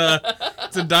 it's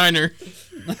a diner.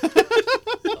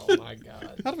 Oh my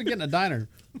god. How do we get in a diner?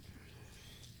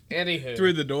 Anywho.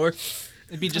 Through the door.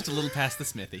 It'd be just a little past the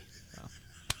smithy.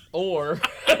 Or.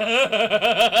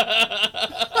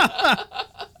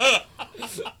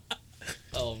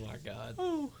 Oh my god.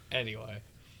 Anyway.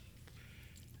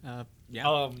 Yeah.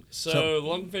 So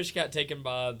Lungfish got taken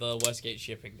by the Westgate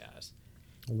shipping guys.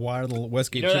 Why are the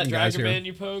Westgate You know that shipping guys Dragon here? Man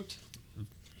you poked?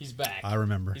 He's back. I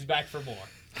remember. He's back for more.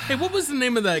 Hey, what was the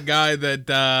name of that guy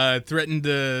that threatened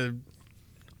to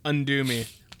undo me?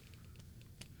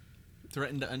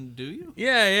 Threatened to undo you?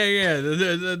 Yeah.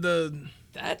 The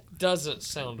That doesn't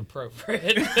sound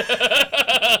appropriate.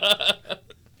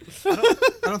 I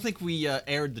don't think we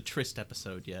aired the Trist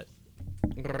episode yet.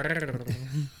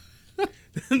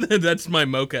 That's my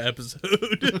Mocha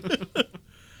episode.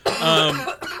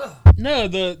 No,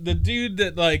 the dude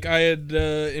that like I had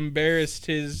embarrassed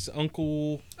his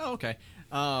uncle. Oh, okay.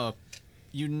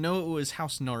 You know it was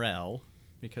House Norrell,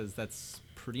 because that's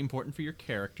pretty important for your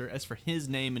character. As for his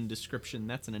name and description,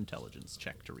 that's an intelligence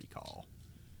check to recall.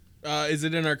 Is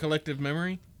it in our collective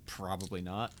memory? Probably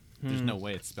not. There's no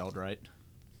way it's spelled right.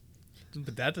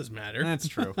 But that doesn't matter. That's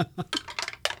true.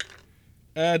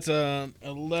 That's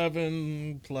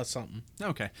 11 plus something.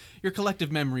 Okay. Your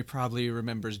collective memory probably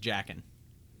remembers Jackin.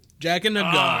 Jack and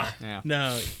Nagar. Yeah.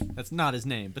 No. That's not his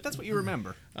name, but that's what you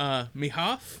remember.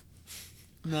 Mihoff?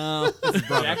 No.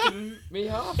 Jacking me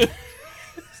off?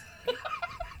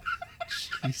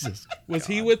 Jesus. Was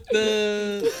he with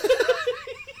the...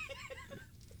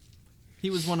 He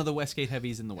was one of the Westgate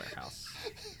heavies in the warehouse.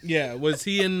 Yeah, was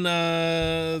he in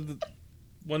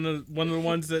one of the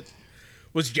ones that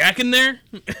was Jack in there?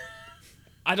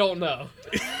 I don't know.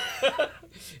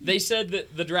 They said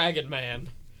that the Dragon Man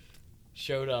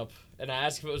showed up, and I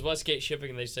asked if it was Westgate Shipping,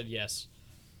 and they said yes.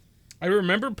 I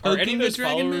remember Are any poking of the those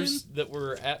Dragon Man. followers that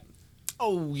were at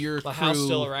Oh, your the crew house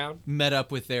still around? met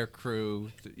up with their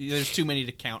crew. There's too many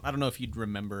to count. I don't know if you'd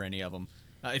remember any of them.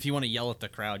 If you want to yell at the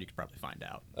crowd, you could probably find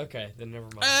out. Okay, then never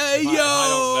mind. Hey, if I don't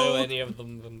know yo! any of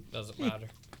them, then it doesn't matter.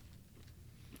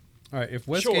 All right, if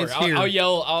Sure, Westgate's here, I'll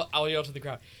yell. I'll yell to the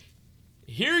crowd.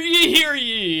 Hear ye, hear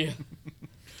ye!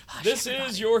 This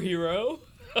is your hero.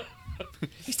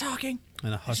 He's talking.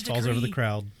 and a hush should falls over the agree.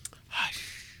 crowd.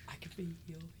 I could be your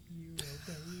hero,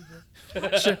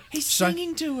 baby. He's Should I-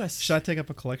 singing to us. Should I take up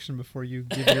a collection before you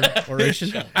give your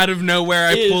oration? Out of nowhere,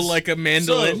 I pull Is- like a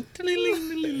mandolin.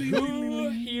 Who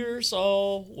here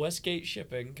saw Westgate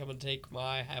Shipping come and take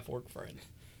my half-orc friend?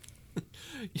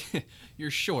 You're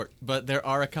short, but there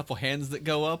are a couple hands that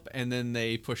go up, and then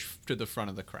they push to the front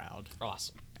of the crowd.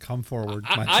 Awesome. Come forward,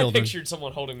 my I children. pictured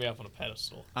someone holding me up on a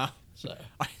pedestal. So,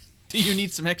 Do you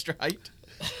need some extra height?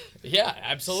 yeah,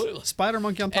 absolutely. Spider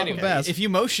monkey on top Anyway, of Bass. If you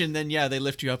motion, then yeah, they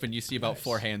lift you up, and you see about Nice.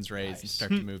 4 hands raised and Nice.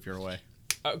 start to move your way.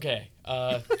 Okay.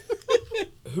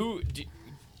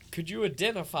 Could you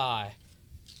identify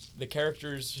the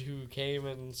characters who came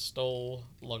and stole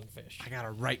Lungfish? I got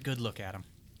a right good look at him.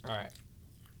 All right.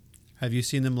 Have you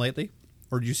seen them lately,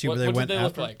 or did you see What, where they what went did they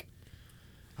after? look like?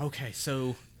 Okay,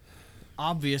 so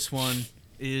obvious one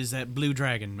is that blue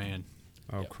dragon man.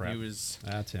 Oh Yep. crap! He was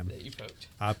That's him. That you poked.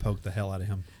 I poked the hell out of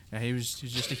him. he was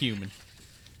just a human.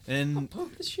 And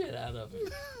Poke the shit out of him.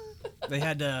 they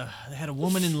had a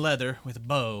woman in leather with a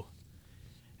bow,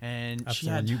 and That's she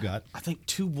the had one you got. I think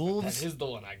 2 That wolves. is the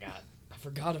one I got. I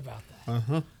forgot about that. Uh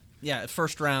huh. Yeah,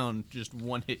 first round, just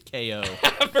 1-hit KO.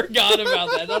 I forgot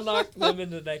about that. I knocked them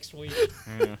into next week.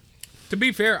 Yeah. To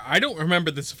be fair, I don't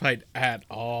remember this fight at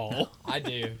all. I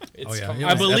do. It's Oh, yeah, come- he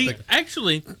I was believe, epic.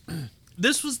 actually,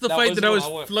 this was the That fight was that I when was I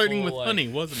went flirting full, with like- Honey,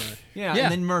 wasn't I? Yeah, Yeah.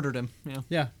 and then murdered him. Yeah.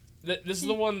 Yeah. This is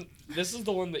the one. This is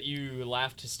the one that you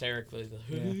laughed hysterically.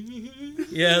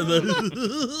 Yeah, the,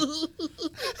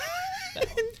 That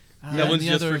one. And that one's the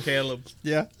just other for Caleb.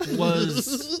 Yeah.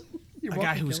 was You're a guy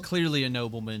welcome, who was Caleb. clearly a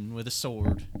nobleman with a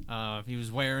sword. He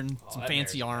was wearing some that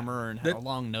fancy narrows it armor and had That- a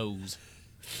long nose.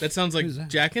 That sounds like Who's that?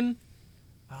 Jackin.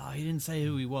 He didn't say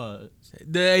who he was.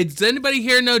 Does anybody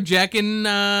here know Jackin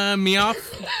me off?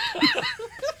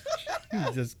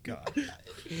 You just got.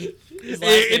 His last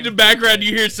In the name- background,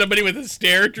 you hear somebody with a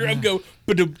stare drum go.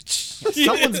 "Ba-dum."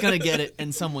 Someone's gonna get it,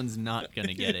 and someone's not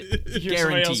gonna get it. You hear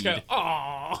somebody else Guaranteed. go,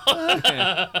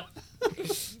 "Aw."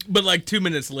 But like 2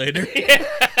 minutes later.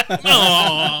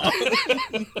 Aw.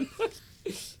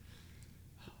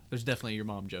 There's definitely your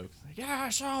mom joke. Like, yeah, I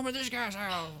saw him at this guy's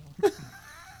house.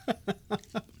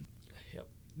 Yep.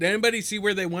 Did anybody see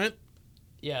where they went?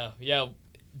 Yeah, yeah.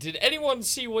 Did anyone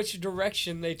see which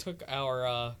direction they took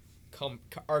our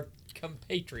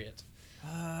compatriot?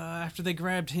 After they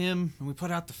grabbed him and we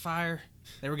put out the fire,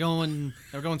 they were going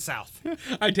south.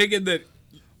 I take it that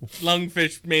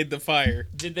Lungfish made the fire.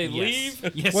 Did they Yes.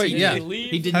 leave? Yes, Wait, he Did yeah. they did.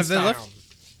 leave? He didn't Have they stop. left?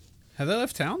 Have they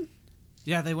left town?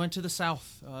 Yeah, they went to the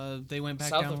south. They went back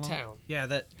South down of along- town. Yeah,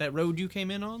 that road you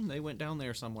came in on, they went down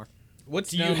there somewhere. What's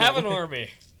Do you down have that an way? army?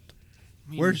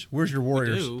 I mean, Where's your we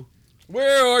warriors? do.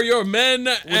 Where are your men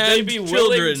Would and they be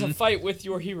willing children? to fight with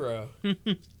your hero?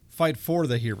 Fight for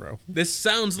the hero This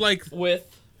sounds like With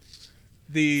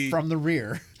the. from the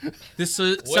rear. This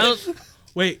sounds.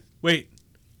 Wait.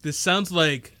 This sounds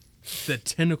like the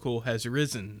tentacle has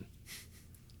risen.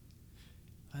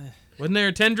 Wasn't there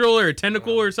a tendril or a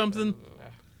tentacle or something?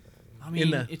 I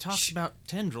mean, the- it talks about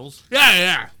tendrils.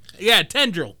 Yeah,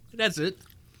 tendril. That's it.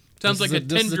 Sounds This like is a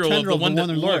this is tendril of the one that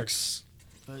that lurks.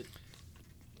 But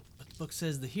the book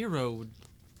says the hero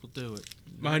will do it.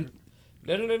 Mine.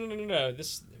 No.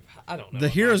 This I don't know. The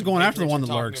what hero's my going after the compatriots one are that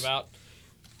talking lurks. About.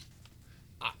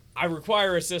 I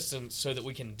require assistance so that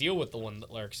we can deal with the one that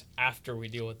lurks after we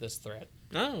deal with this threat.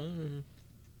 Oh.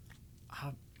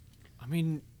 I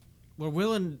mean, we're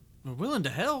willing to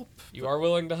help. You are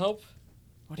willing to help?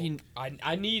 What do you?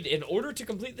 I need, in order to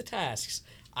complete the tasks,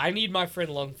 I need my friend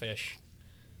Lungfish.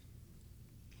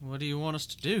 What do you want us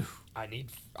to do? I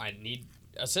need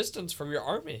assistance from your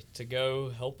army to go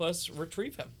help us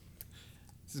retrieve him.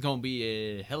 This is gonna be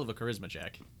a hell of a charisma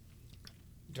check.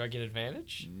 Do I get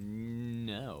advantage?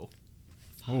 No.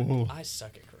 Oh. I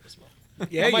suck at charisma.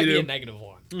 Yeah, I might you be do. a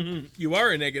 -1. Mhm. You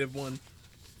are a -1.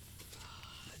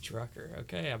 Drucker.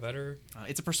 Okay, I better.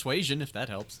 It's a persuasion if that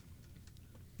helps.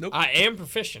 Nope. I am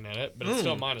proficient in it, but it's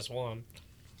still Mm. -1.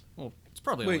 Well, it's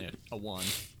probably Wait. only a 1.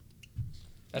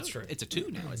 That's true. It's a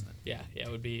 2 now, isn't it? Yeah, it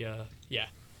would be that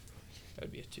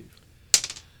would be a 2.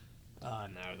 No,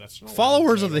 that's not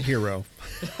Followers of the hero.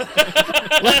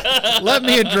 Let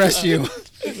me address you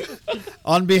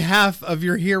on behalf of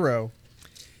your hero.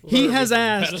 He Literally has from the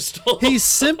asked, pedestal. he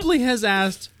simply has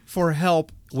asked for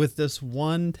help with this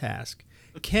one task.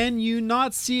 Can you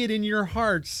not see it in your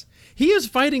hearts? He is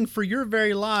fighting for your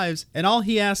very lives, and all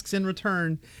he asks in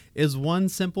return is one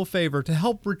simple favor: to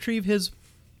help retrieve his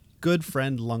good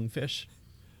friend Lungfish.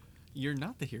 You're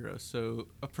not the hero, so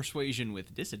a persuasion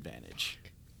with disadvantage.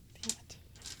 Damn it.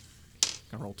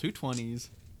 Gonna roll 2 20s.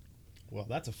 Well,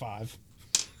 that's a 5.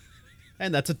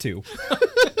 And that's a 2.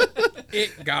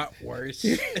 It got worse.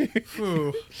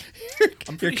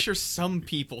 I'm pretty sure some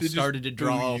people just started to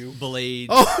draw boo you. blades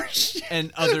Oh, shit.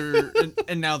 and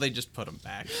and now they just put them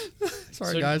back.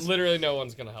 Sorry, So guys. literally no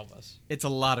one's gonna help us. It's a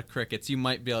lot of crickets. You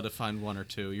might be able to find 1 or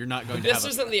 2. You're not going to This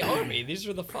have isn't the army. These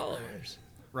are the followers.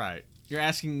 Right. You're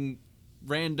asking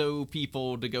rando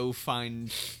people to go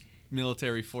find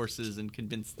military forces and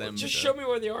convince them Just to... show me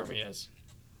where the army is.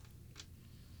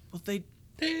 Well, they...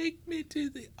 Take me to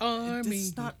the army.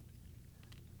 It's not...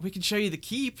 We can show you the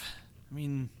keep. I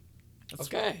mean...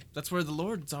 Okay. That's where the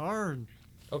lords are.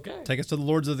 Okay. Take us to the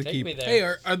Lords of the Take Keep. me there. Hey,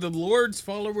 are the Lords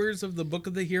followers of the Book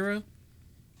of the Hero?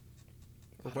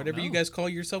 Or whatever you know. guys call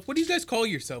yourself? What do you guys call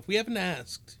yourself? We haven't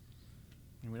asked.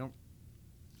 We don't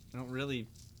really...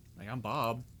 Like, I'm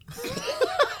Bob.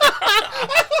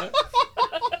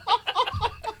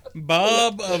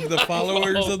 Bob of the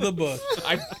followers of the book.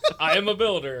 I am a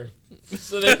builder.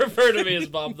 So they refer to me as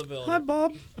Bob the Builder. Hi,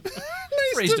 Bob.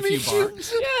 Raised a few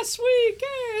bars. Yes, we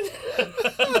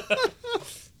can.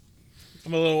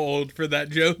 I'm a little old for that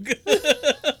joke.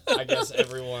 I guess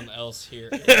everyone else here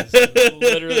is.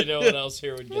 Literally no one else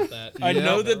here would get that. I Yeah,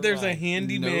 know that never there's a mind.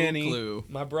 handy no manny, clue.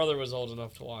 My brother was old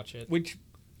enough to watch it. which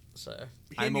So,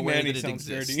 I'm handy aware manny that it sounds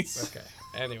exists. dirty.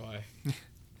 okay. Anyway.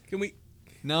 Can we?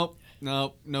 Nope.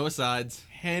 No asides.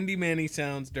 Handy manny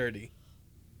sounds dirty.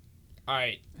 All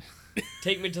right.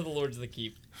 Take me to the Lords of the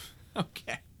Keep.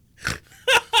 Okay.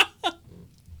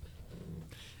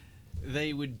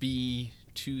 They would be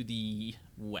to the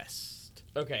west.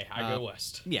 Okay, I go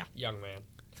west. Yeah. Young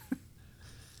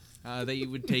man. They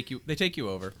would take you. They take you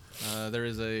over. There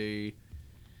is a.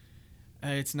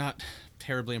 It's not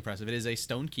terribly impressive. It is a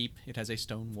stone keep. It has a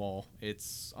stone wall.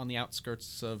 It's on the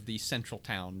outskirts of the central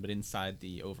town, but inside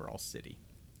the overall city.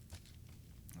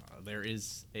 There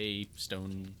is a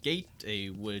stone gate, a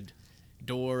wood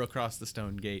door across the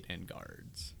stone gate, and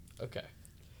guards. Okay.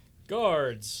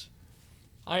 Guards.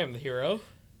 I am the hero.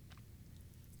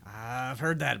 I've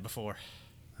heard that before.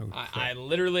 Oh, I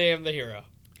literally am the hero.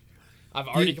 I've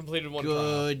already completed one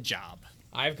trial. Good job.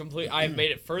 I have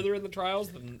made it further in the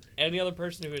trials than any other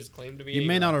person who has claimed to be. You a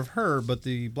may hero. not have heard, but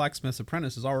the blacksmith's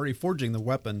apprentice is already forging the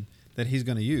weapon that he's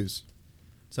going to use.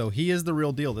 So he is the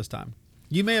real deal this time.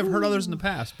 You may have heard others in the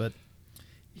past, but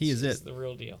he is It's it. the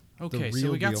real deal. Okay, so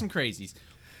real we got deal. some crazies.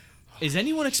 Is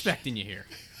anyone expecting you here?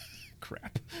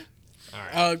 Crap. All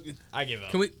right. Uh, I give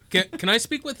up. can I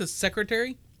speak with the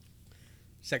secretary?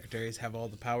 Secretaries have all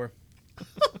the power.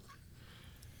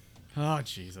 Oh,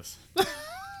 Jesus.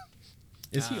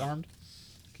 Is he armed?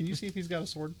 Can you see if he's got a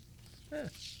sword? Yeah,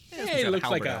 he's it got a looks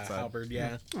like halberd a outside. halberd.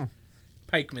 Yeah, Oh.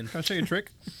 pikeman. Can I show you a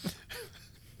trick?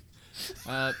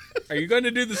 Are you going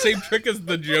to do the same trick as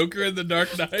the Joker in The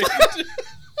Dark Knight?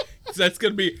 'Cause that's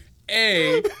going to be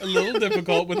a little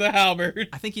difficult with a halberd.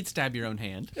 I think you'd stab your own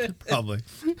hand. Probably.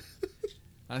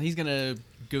 He's going to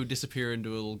go disappear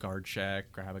into a little guard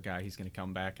shack, grab a guy. He's going to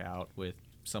come back out with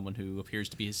someone who appears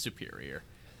to be his superior.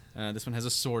 This one has a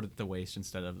sword at the waist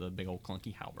instead of the big old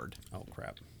clunky halberd. Oh,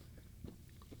 crap.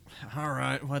 All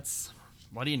right, what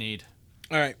do you need?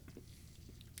 All right.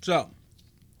 So,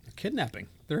 Kidnapping.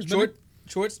 There's been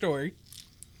short story.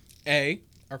 A,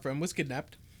 our friend was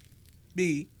kidnapped.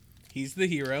 B, he's the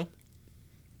hero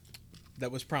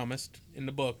that was promised in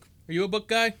the book. Are you a book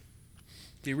guy?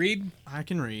 Do you read? I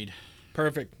can read.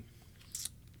 Perfect.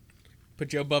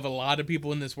 Put you above a lot of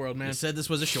people in this world, man. You said this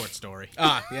was a short story.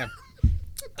 Ah, yeah.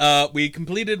 We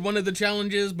completed one of the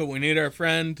challenges, but we need our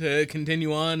friend to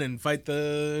continue on and fight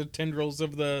the tendrils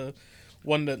of the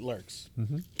one that lurks.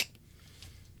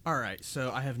 All right,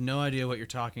 so I have no idea what you're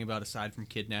talking about aside from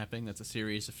kidnapping. That's a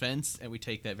serious offense, and we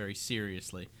take that very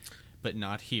seriously. But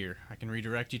not here. I can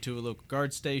redirect you to a local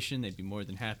guard station. They'd be more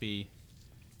than happy.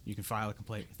 You can file a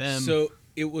complaint with them. So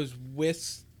it was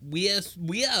Westgate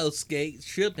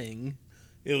Shipping.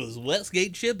 It was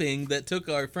Westgate Shipping that took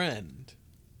our friend.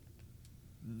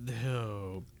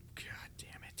 Oh, god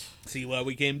damn it. See why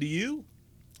we came to you?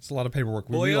 It's a lot of paperwork.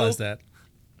 We Boyo? realize that.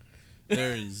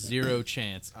 There is zero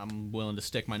chance I'm willing to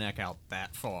stick my neck out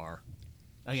that far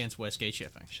against Westgate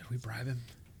Shipping. Should we bribe him?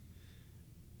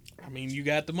 I mean, you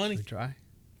got the money. We try.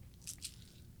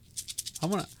 I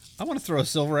wanna throw a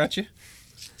silver at you.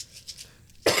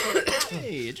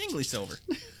 Hey, a jingly silver.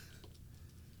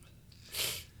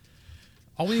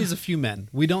 All we need is a few men.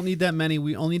 We don't need that many.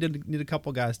 We only need a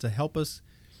couple guys to help us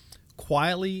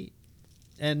quietly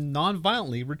and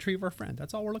non-violently retrieve our friend.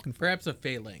 That's all we're looking for. Perhaps a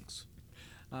phalanx.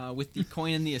 With the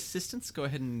coin and the assistance, go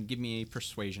ahead and give me a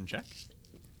persuasion check.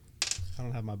 I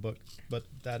don't have my book, but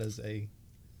that is a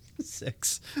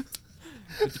 6.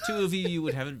 With the two of you, you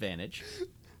would have advantage.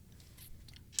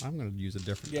 I'm going to use a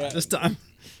different Yeah. die this time.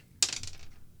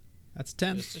 That's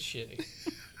 10. Just a shitty.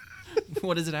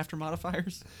 What is it after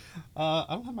modifiers? I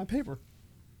don't have my paper.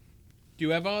 Do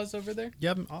you have Oz over there? You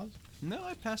have Oz? No,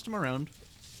 I passed them around.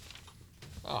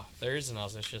 Oh, there is an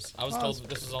Osicious. I was told that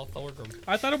this is all Thorgrim.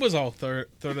 I thought it was all third.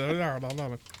 What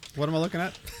am I looking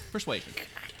at? Persuasion.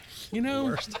 You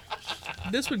know,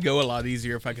 this would go a lot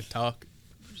easier if I could talk.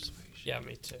 Yeah,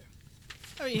 me too.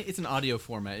 I mean, it's an audio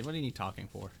format. What do you need talking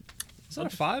for? Is that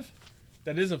a 5?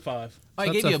 That is a 5. I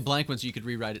That's gave a- you a blank one so you could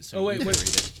rewrite it so Oh, wait, you could wait.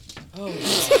 read it. Oh,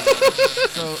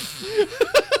 So,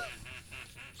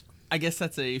 I guess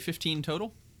that's a 15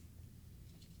 total?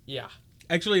 yeah.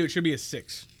 Actually, it should be a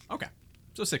 6. Okay.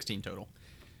 So 16 total.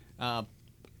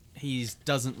 He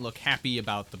doesn't look happy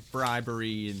about the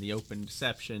bribery and the open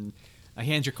deception. He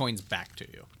hands your coins back to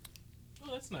you.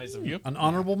 Oh, that's nice of you. An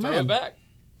honorable Throw man. it back.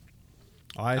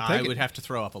 I I take would it. have to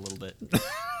throw up a little bit.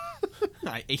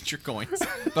 I ate your coins,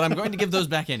 but I'm going to give those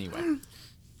back anyway.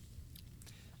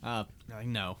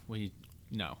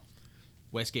 No.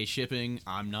 Westgate Shipping,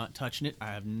 I'm not touching it. I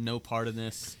have no part in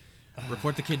this.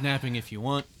 Report the kidnapping if you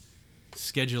want.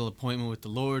 Schedule an appointment with the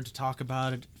Lord to talk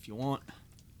about it if you want.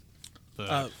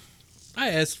 But I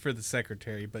asked for the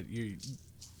secretary, but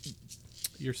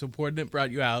your subordinate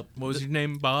brought you out. What was your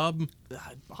name, Bob?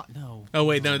 no. Oh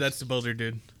wait, no, that's the builder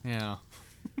dude. Yeah.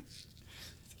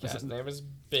 His name is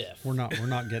Biff. We're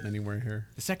not getting anywhere here.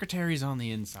 The secretary's on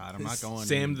the inside. I'm not going.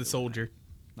 Sam the soldier.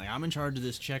 Like, I'm in charge of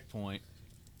this checkpoint,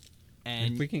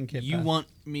 and If we can get you past- want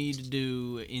me to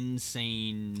do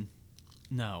insane?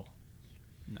 No.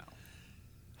 Oh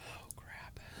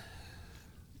crap.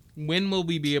 When will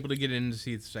we be able to get in to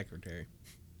see the secretary?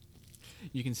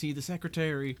 You can see the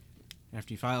secretary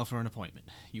after you file for an appointment.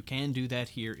 You can do that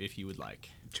here if you would like.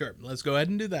 Sure, let's go ahead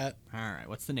and do that. All right.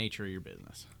 What's the nature of your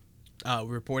business?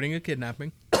 Reporting a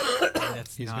kidnapping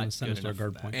That's He's not going to send us good to our enough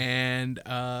guard for point. and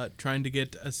trying to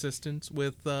get assistance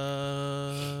with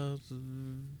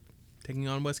taking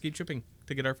on Westgate Shipping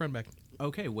to get our friend back. that.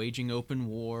 Okay, waging open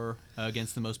war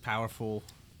against the most powerful.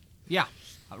 Yeah,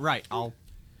 right. Do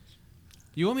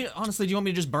you want me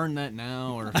to just burn that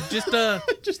now, or Just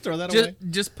Just throw that away.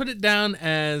 just put it down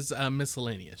as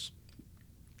miscellaneous.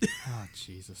 Oh,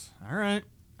 Jesus. All right.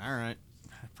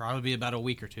 Probably be about a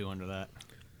week or two under that.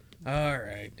 All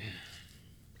right.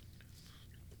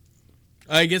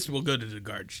 I guess we'll go to the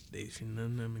guard station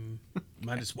then. I mean,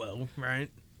 might as well, right?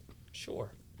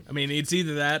 Sure. I mean, it's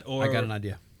either that or... I got an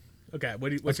idea. Okay,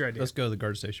 what's your idea? Let's go to the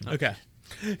guard station. Okay.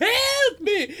 Help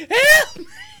me! Help me!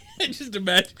 I just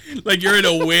imagine, like, you're in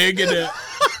a wig and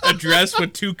a dress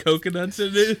with 2 coconuts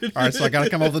in it. All right, so I got to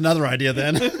come up with another idea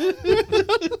then. I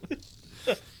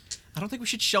don't think we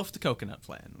should shelf the coconut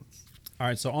plan. All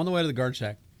right, so on the way to the guard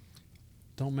shack,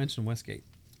 don't mention Westgate.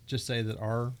 Just say that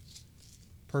our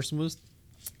person was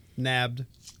nabbed.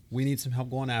 We need some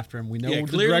help going after him. We know Yeah, the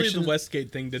clearly direction. the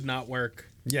Westgate thing did not work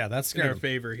Yeah, that's in our good.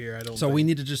 favor here, I don't So think. we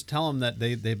need to just tell them that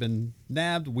they've been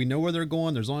nabbed. We know where they're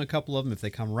going. There's only a couple of them. If they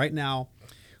come right now,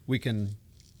 we can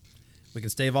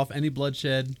stave off any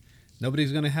bloodshed.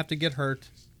 Nobody's going to have to get hurt.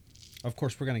 Of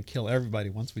course, we're going to kill everybody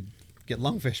once we get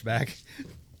Lungfish back.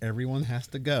 Everyone has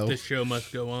to go. The show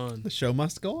must go on. The show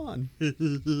must go on.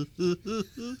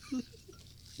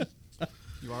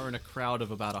 You are in a crowd of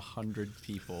about 100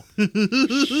 people. Did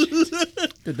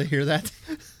they hear that?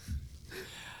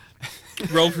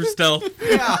 Roll for stealth.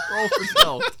 Yeah, roll for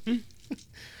stealth.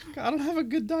 I don't have a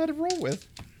good die to roll with.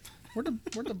 Where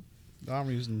the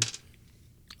I'm using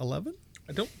 11.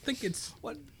 I don't think it's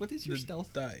What is your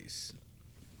stealth? dice.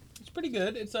 It's pretty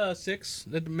good. It's a 6.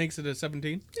 That makes it a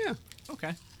 17. Yeah.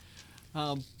 Okay.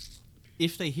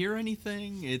 If they hear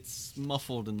anything, it's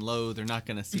muffled and low. They're not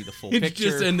going to see the full It's picture.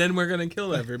 just, and then we're gonna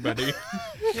kill everybody.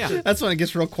 Yeah. That's when it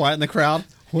gets real quiet in the crowd.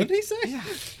 What did he say? Yeah.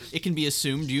 It can be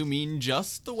assumed you mean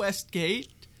just the Westgate,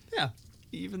 Yeah.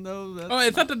 even though that's... Oh, I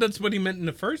thought that's what he meant in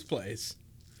the first place.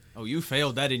 Oh, you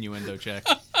failed that innuendo check.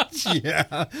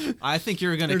 Yeah. I think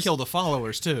you're going to kill the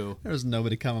followers, too. There's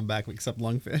nobody coming back except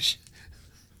Lungfish.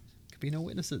 be no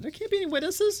witnesses. There can't be any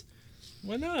witnesses.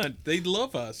 Why not? They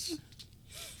love us.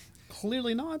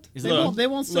 Clearly not. Is They it- won't. They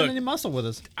won't send Look. any muscle with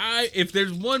us. If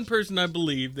there's one person I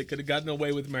believe that could have gotten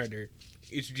away with murder,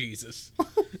 it's Jesus.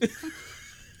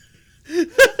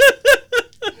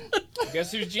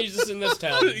 Guess who's Jesus in this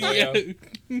town? Yeah. Mario?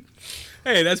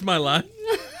 Hey, that's my line.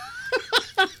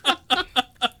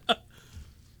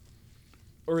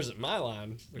 Or is it my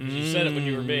line? Because you said it when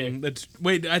you were big.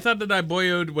 Wait, I thought that I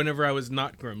boyoed whenever I was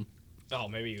not Grim. Oh,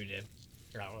 maybe you did.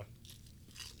 I don't know.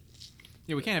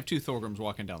 Yeah, we can't have two Thorgrims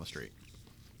walking down the street.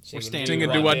 Singing standing Singing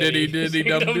around. do what diddy diddy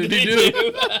dum diddy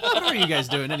do. What are you guys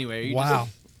doing anyway? Are you Wow.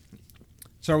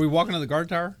 So are we walking to the guard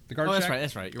tower? The guard Oh, that's shack? right.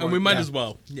 That's right. You're And we walking- might Yeah. as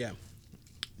well. Yeah.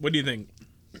 What do you think?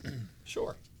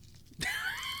 Sure.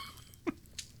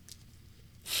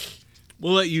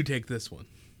 We'll let you take this one.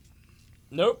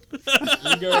 Nope.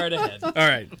 You go right ahead. All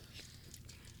right.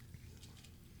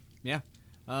 Yeah.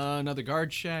 Another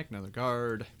guard shack. Another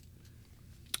guard.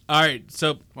 All right.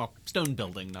 So Well, stone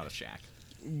building, not a shack.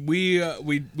 we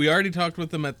already talked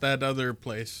with them at that other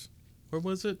place. Where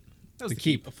was it? That was The the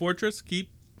keep. A fortress? Keep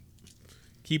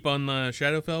on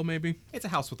Shadowfell, maybe? It's a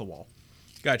house with a wall.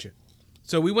 Gotcha.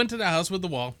 So we went to the house with the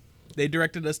wall. They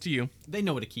directed us to you. They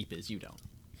know what a keep is. You don't.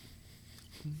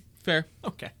 Fair.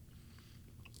 Okay.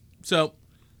 So,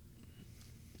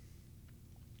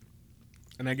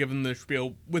 and I give them the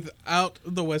spiel without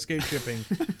the Westgate shipping.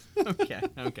 Okay.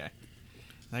 Okay.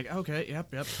 Like, okay,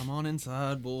 yep. Come on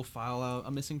inside. We'll file out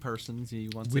a missing persons. He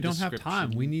wants. We a don't have time.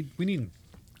 description.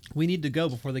 We need to go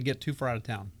before they get too far out of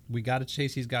town. We got to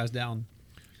chase these guys down.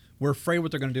 We're afraid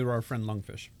what they're going to do to our friend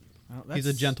Lungfish. Well, He's a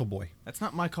that's- gentle boy. That's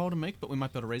not my call to make, but we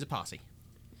might be able to raise a posse.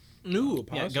 Ooh,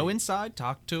 Yeah, go inside,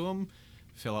 talk to them,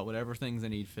 fill out whatever things they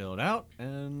need filled out,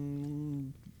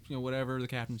 and whatever the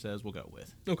captain says, we'll go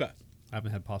with. Okay. I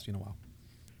haven't had posse in a while.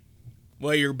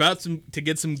 Well, you're about to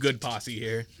get some good posse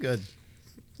here. Good.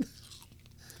 The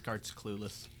guard's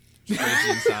clueless. Just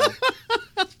goes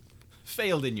inside.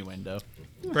 Failed innuendo.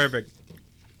 Perfect.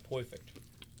 Perfect.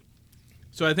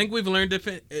 So I think we've learned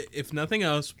if nothing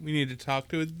else, we need to talk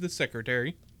to the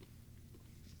secretary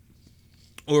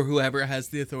or whoever has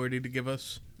the authority to give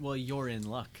us. Well, you're in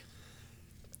luck.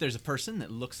 There's a person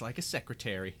that looks like a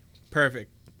secretary.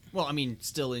 Perfect. Well, I mean,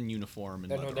 still in uniform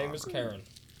and Then her leather name is armor. Karen.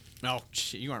 No,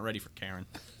 you aren't ready for Karen.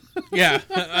 Yeah,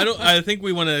 I don't. I think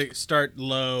we want to start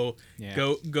low.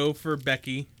 Yeah. Go for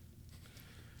Becky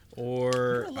or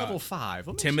You're a level 5.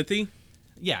 What makes Timothy. you-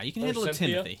 Yeah, you can Or handle a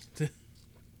Cynthia. Timothy.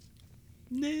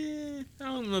 Nah, I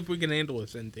don't know if we can handle a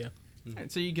Cynthia.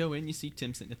 Alright, so you go in, you see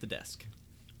Tim sitting at the desk.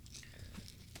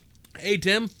 Hey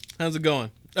Tim, how's it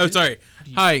going? Oh, sorry.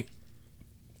 Hi,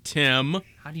 Tim.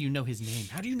 How do you know his name?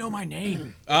 How do you know my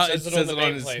name? It says it says on it the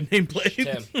on his nameplate.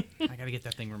 nameplate. Tim. I gotta get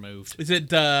that thing removed. Is it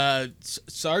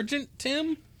Sergeant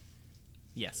Tim?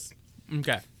 Yes.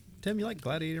 Okay. Tim, you like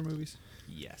gladiator movies?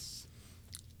 Yes.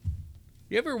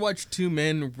 You ever watch two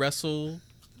men wrestle?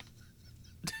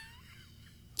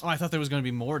 Oh, I thought there was going to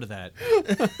be more to that.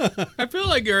 I feel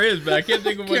like there is, but I can't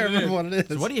think of what it is. what it is.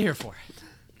 So what are you here for?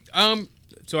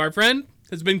 So our friend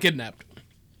has been kidnapped.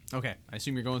 Okay, I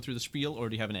assume you're going through the spiel, or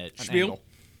do you have an Spiel. angle?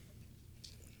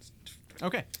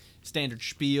 Okay, standard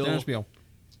spiel. Standard spiel.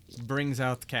 Brings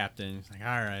out the captain. He's like,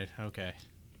 all right, okay.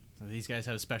 So these guys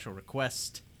have a special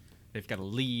request. They've got a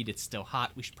lead. It's still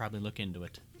hot. We should probably look into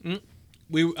it.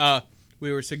 We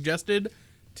were suggested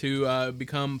to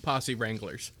become posse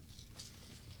wranglers.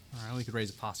 All right, we could raise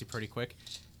a posse pretty quick.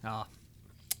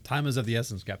 Time is of the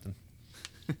essence, Captain.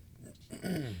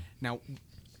 Now,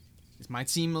 this might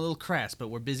seem a little crass, but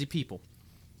we're busy people.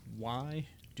 Why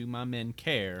do my men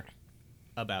care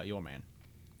about your man?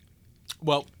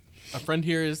 Well, a friend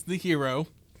here is the hero.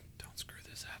 Don't screw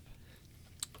this up.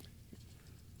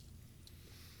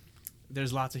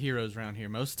 There's lots of heroes around here.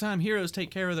 Most of the time, heroes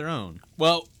take care of their own.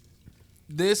 Well,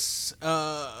 this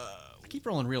I keep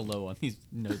rolling real low on these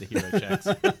know the hero checks.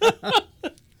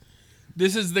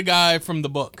 this is the guy from the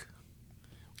book.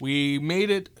 We made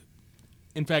it.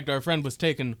 In fact, our friend was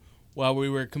taken while we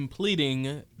were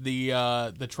completing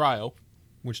the trial.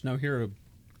 Which no hero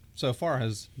so far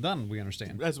has done, we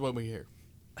understand. That's what we hear.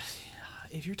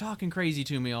 If you're talking crazy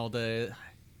to me all day,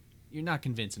 you're not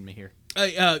convincing me here.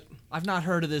 Hey, I've not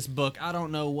heard of this book. I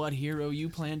don't know what hero you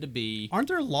plan to be. Aren't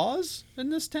there laws in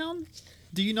this town?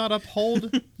 Do you not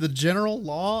uphold the general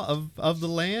law of the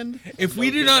land? if we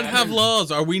do not have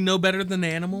laws, are we no better than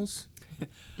animals?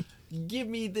 Give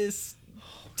me this.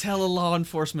 Tell a law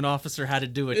enforcement officer how to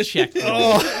do a check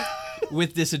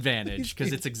with disadvantage,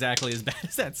 because it's exactly as bad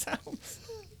as that sounds.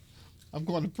 I'm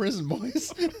going to prison,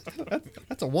 boys.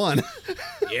 That's a 1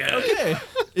 Yeah. Okay.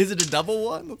 Is it a double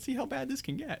 1? Let's see how bad this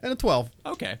can get. and a 12.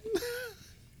 Okay.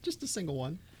 Just a single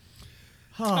 1.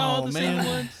 Oh, the man.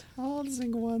 same ones. All the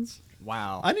single ones.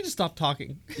 Wow. I need to stop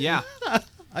talking. Yeah.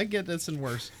 I get this and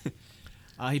worse.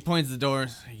 He points to the door.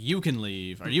 You can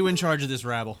leave. Are you in charge of this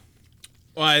rabble?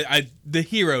 Well, the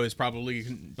hero is probably.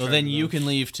 in Well, charge then of you them. can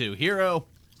leave too. Hero,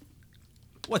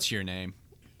 what's your name?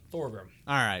 Thorgrim.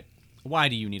 All right. Why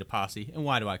do you need a posse, and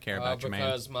why do I care about your man?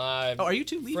 Because my Oh, are you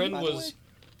two leaving, friend by the was way?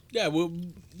 Yeah,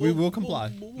 We will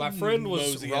comply. my friend was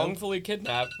mosey wrongfully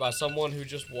kidnapped by someone who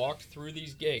just walked through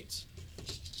these gates.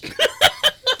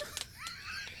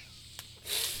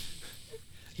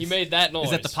 He made that noise.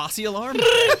 Is that the posse alarm? Time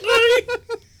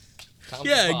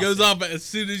Yeah, for it goes posse. off as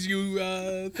soon as you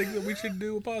think that we should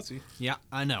do a posse. Yeah,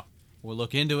 I know. We'll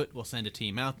look into it. We'll send a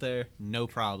team out there. No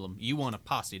problem. You want a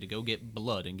posse to go get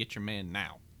blood and get your man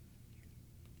now.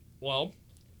 Well,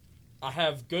 I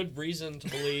have good reason to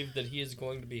believe that he is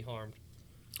going to be harmed.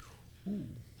 All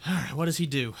right, what does he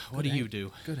do? What do you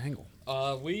do? Good angle.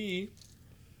 We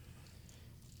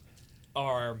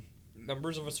are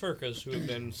members of a circus who have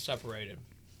been separated.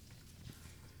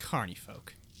 Carny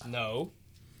folk. No,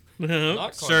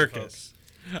 Circus.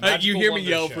 Magical You hear me Wonder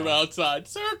yell Show. from outside.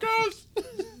 Circus.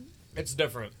 it's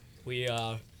different.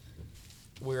 We're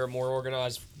more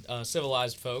organized,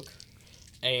 civilized folk,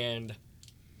 and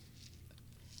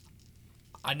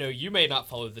I know you may not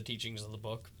follow the teachings of the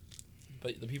book,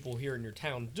 but the people here in your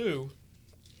town do,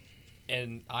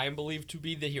 and I am believed to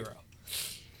be the hero.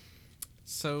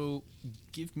 So,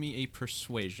 give me a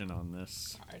persuasion on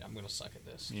this. All right, I'm gonna suck at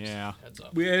this. Yeah. Heads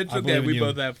up. It's I okay. believe in We you.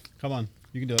 both have. Come on.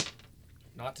 You can do it.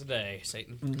 Not today,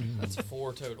 Satan. That's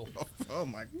 4 total. Oh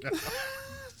my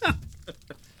god.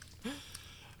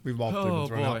 We've all three been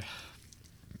thrown out.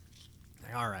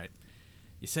 All right.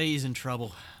 You say he's in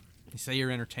trouble. You say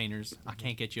you're entertainers. I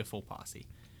can't get you a full posse.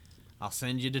 I'll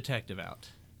send you a detective out.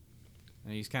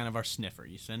 And he's kind of our sniffer.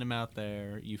 You send him out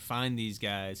there. You find these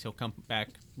guys. He'll come back,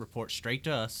 report straight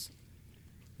to us.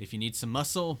 If you need some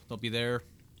muscle, they'll be there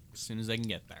as soon as they can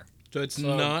get there. So it's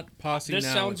So, not posse This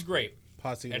now. sounds it's great.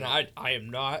 posse. And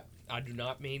now. I do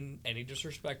not mean any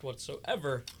disrespect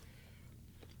whatsoever.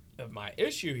 But my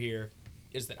issue here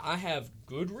is that I have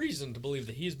good reason to believe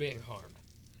that he's being harmed.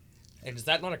 And is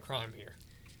that not a crime here?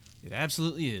 It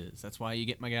absolutely is. That's why you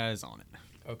get my guys on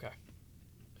it. Okay.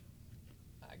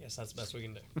 I guess that's the best we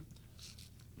can do.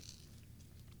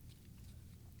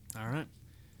 All right.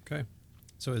 Okay.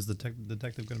 So is the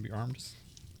detective going to be armed?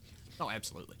 Oh,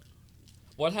 absolutely.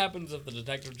 What happens if the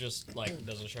detective just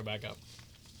doesn't show back up?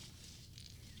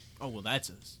 Oh, well, that's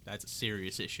a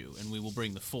serious issue, and we will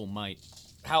bring the full might.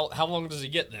 How long does he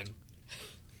get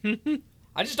then?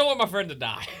 I just don't want my friend to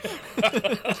die.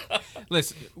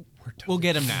 Listen, we'll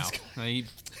get him now. He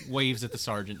waves at the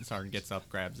sergeant. The sergeant gets up,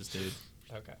 grabs this dude.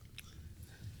 Okay.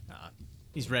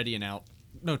 He's ready and out.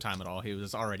 No time at all. He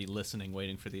was already listening,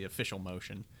 waiting for the official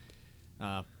motion.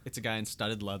 It's a guy in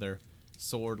studded leather,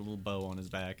 sword, a little bow on his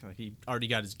back. He already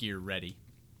got his gear ready,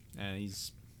 and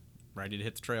he's ready to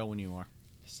hit the trail when you are.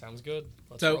 Sounds good.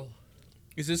 Let's So- roll.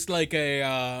 Is this like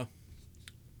a?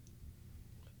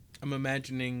 I'm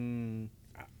imagining.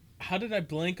 How did I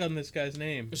blank on this guy's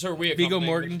name? So are we Viggo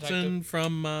accompanying the Mortensen detective?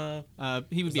 from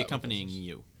He would Is be that what accompanying this is?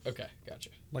 you. Okay, gotcha.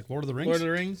 Like Lord of the Rings? Lord of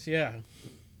the Rings. Yeah.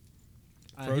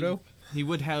 Frodo? He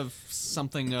would have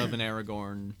something of an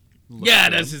Aragorn. look Yeah,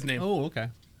 to that's him. his name. Oh, okay.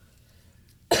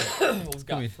 We've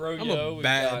got me- Froyo, I'm a we've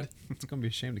bad- It's going to be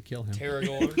a shame to kill him. got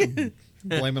Aragorn,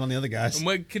 Blame it on the other guys. And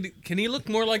what can he look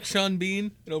more like Sean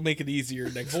Bean? It'll make it easier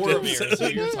next Boromir. episode. So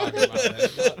you're talking about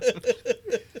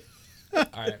that.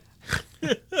 All right.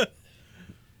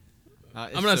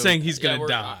 I'm not saying he's gonna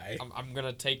die. I'm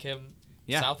gonna take him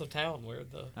Yeah. south of town where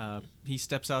the He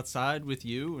steps outside with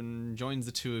you and joins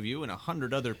the two of you and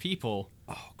 100 other people.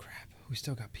 Oh, crap. We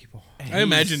still got people. And I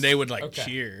imagine he's they would like Okay.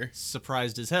 cheer.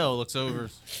 surprised as hell. Looks over.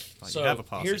 Like, so you have a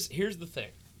posse. here's the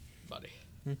thing, buddy.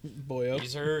 Boyo.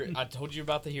 These are I told you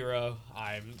about the hero.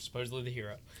 I'm supposedly the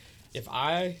hero. If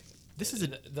I This is a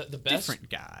the best. different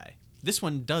guy. This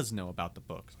one does know about the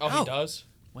book. Oh, he does.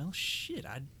 Well, shit,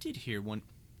 I did hear one.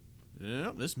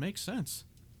 Yeah, this makes sense.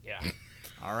 Yeah.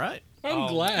 All right. I'm Oh,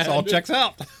 glad. It all checks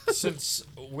out. Since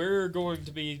we're going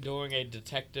to be doing a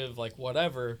detective like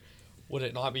whatever, would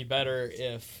it not be better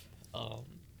if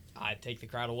I take the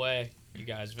crowd away, you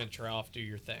guys venture off, do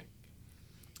your thing?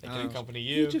 They can accompany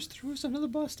you. You just threw us under the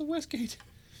bus to Westgate.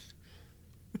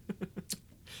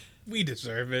 We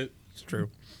deserve it. It's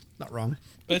true. Not wrong.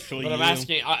 Especially But I'm you.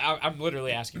 asking. I'm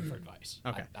literally asking for advice.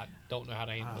 Okay. I don't know how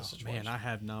to handle this Oh, situation. man, I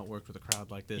have not worked with a crowd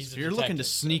like this. He's If a you're looking to detective,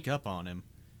 so- sneak up on him,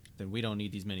 then we don't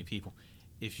need these many people.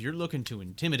 If you're looking to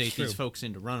intimidate True. these folks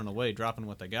into running away, dropping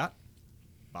what they got,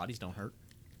 bodies don't hurt.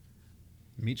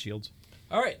 Meat shields.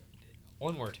 All right,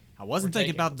 onward. I wasn't We're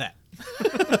thinking about that.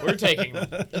 We're taking them.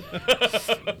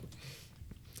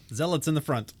 Zealots in the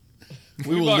front.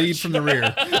 We We will march. lead from the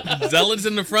rear. Zealots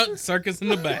in the front, circus in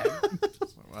the back.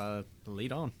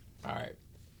 Lead on. All right.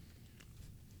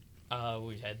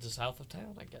 We head to south of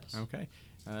town, I guess. Okay.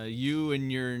 You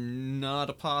and your not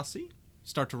a posse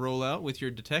start to roll out with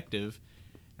your detective,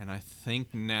 and I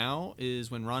think now is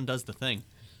when Ron does the thing.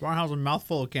 Barnhouse a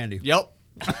mouthful of candy. Yep.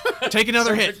 Take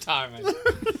another Perfect hit. timing.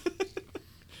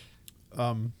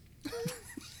 Um,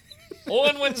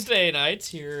 On Wednesday nights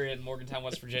here in Morgantown,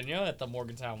 West Virginia, at the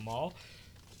Morgantown Mall,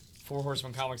 Four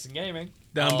Horsemen Comics and Gaming.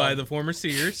 Down by the former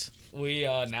Sears. We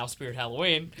now Spirit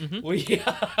Halloween. Mhm. We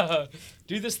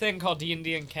do this thing called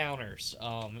D&D Encounters.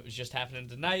 It was just happening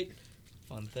tonight.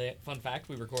 Fun fact: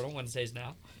 we record on Wednesdays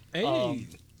now. Hey.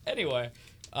 Anyway,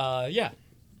 yeah,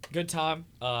 good time.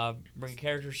 Bring a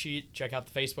character sheet. Check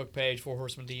out the Facebook page, Four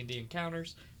Horsemen D&D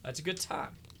Encounters. It's a good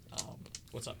time.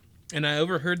 What's up? And I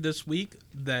overheard this week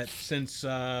that since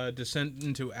Descent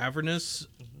into Avernus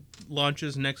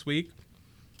launches next week,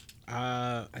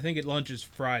 I think it launches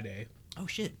Friday. Oh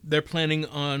shit. They're planning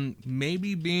on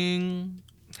maybe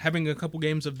having a couple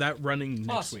games of that running next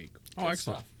Awesome. week. Good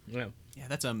stuff. Yeah. Yeah,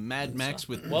 that's a Mad Max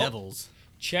with Well- devils.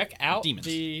 Check out Demons.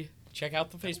 the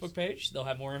Facebook page. They'll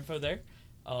have more info there.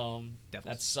 Devils.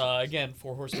 That's again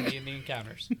Four Horsemen D&D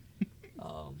Encounters.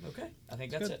 Okay, I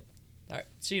think that's it. All right,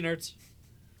 see you, nerds.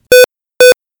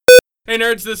 Hey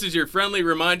nerds, this is your friendly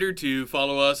reminder to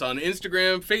follow us on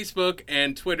Instagram, Facebook,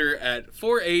 and Twitter at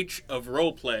 4H of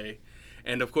Roleplay.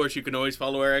 And of course, you can always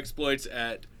follow our exploits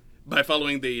by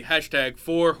following the hashtag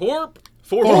 4HORP.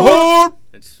 4HORP!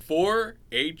 It's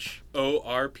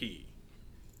 4HORP.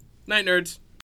 Night nerds.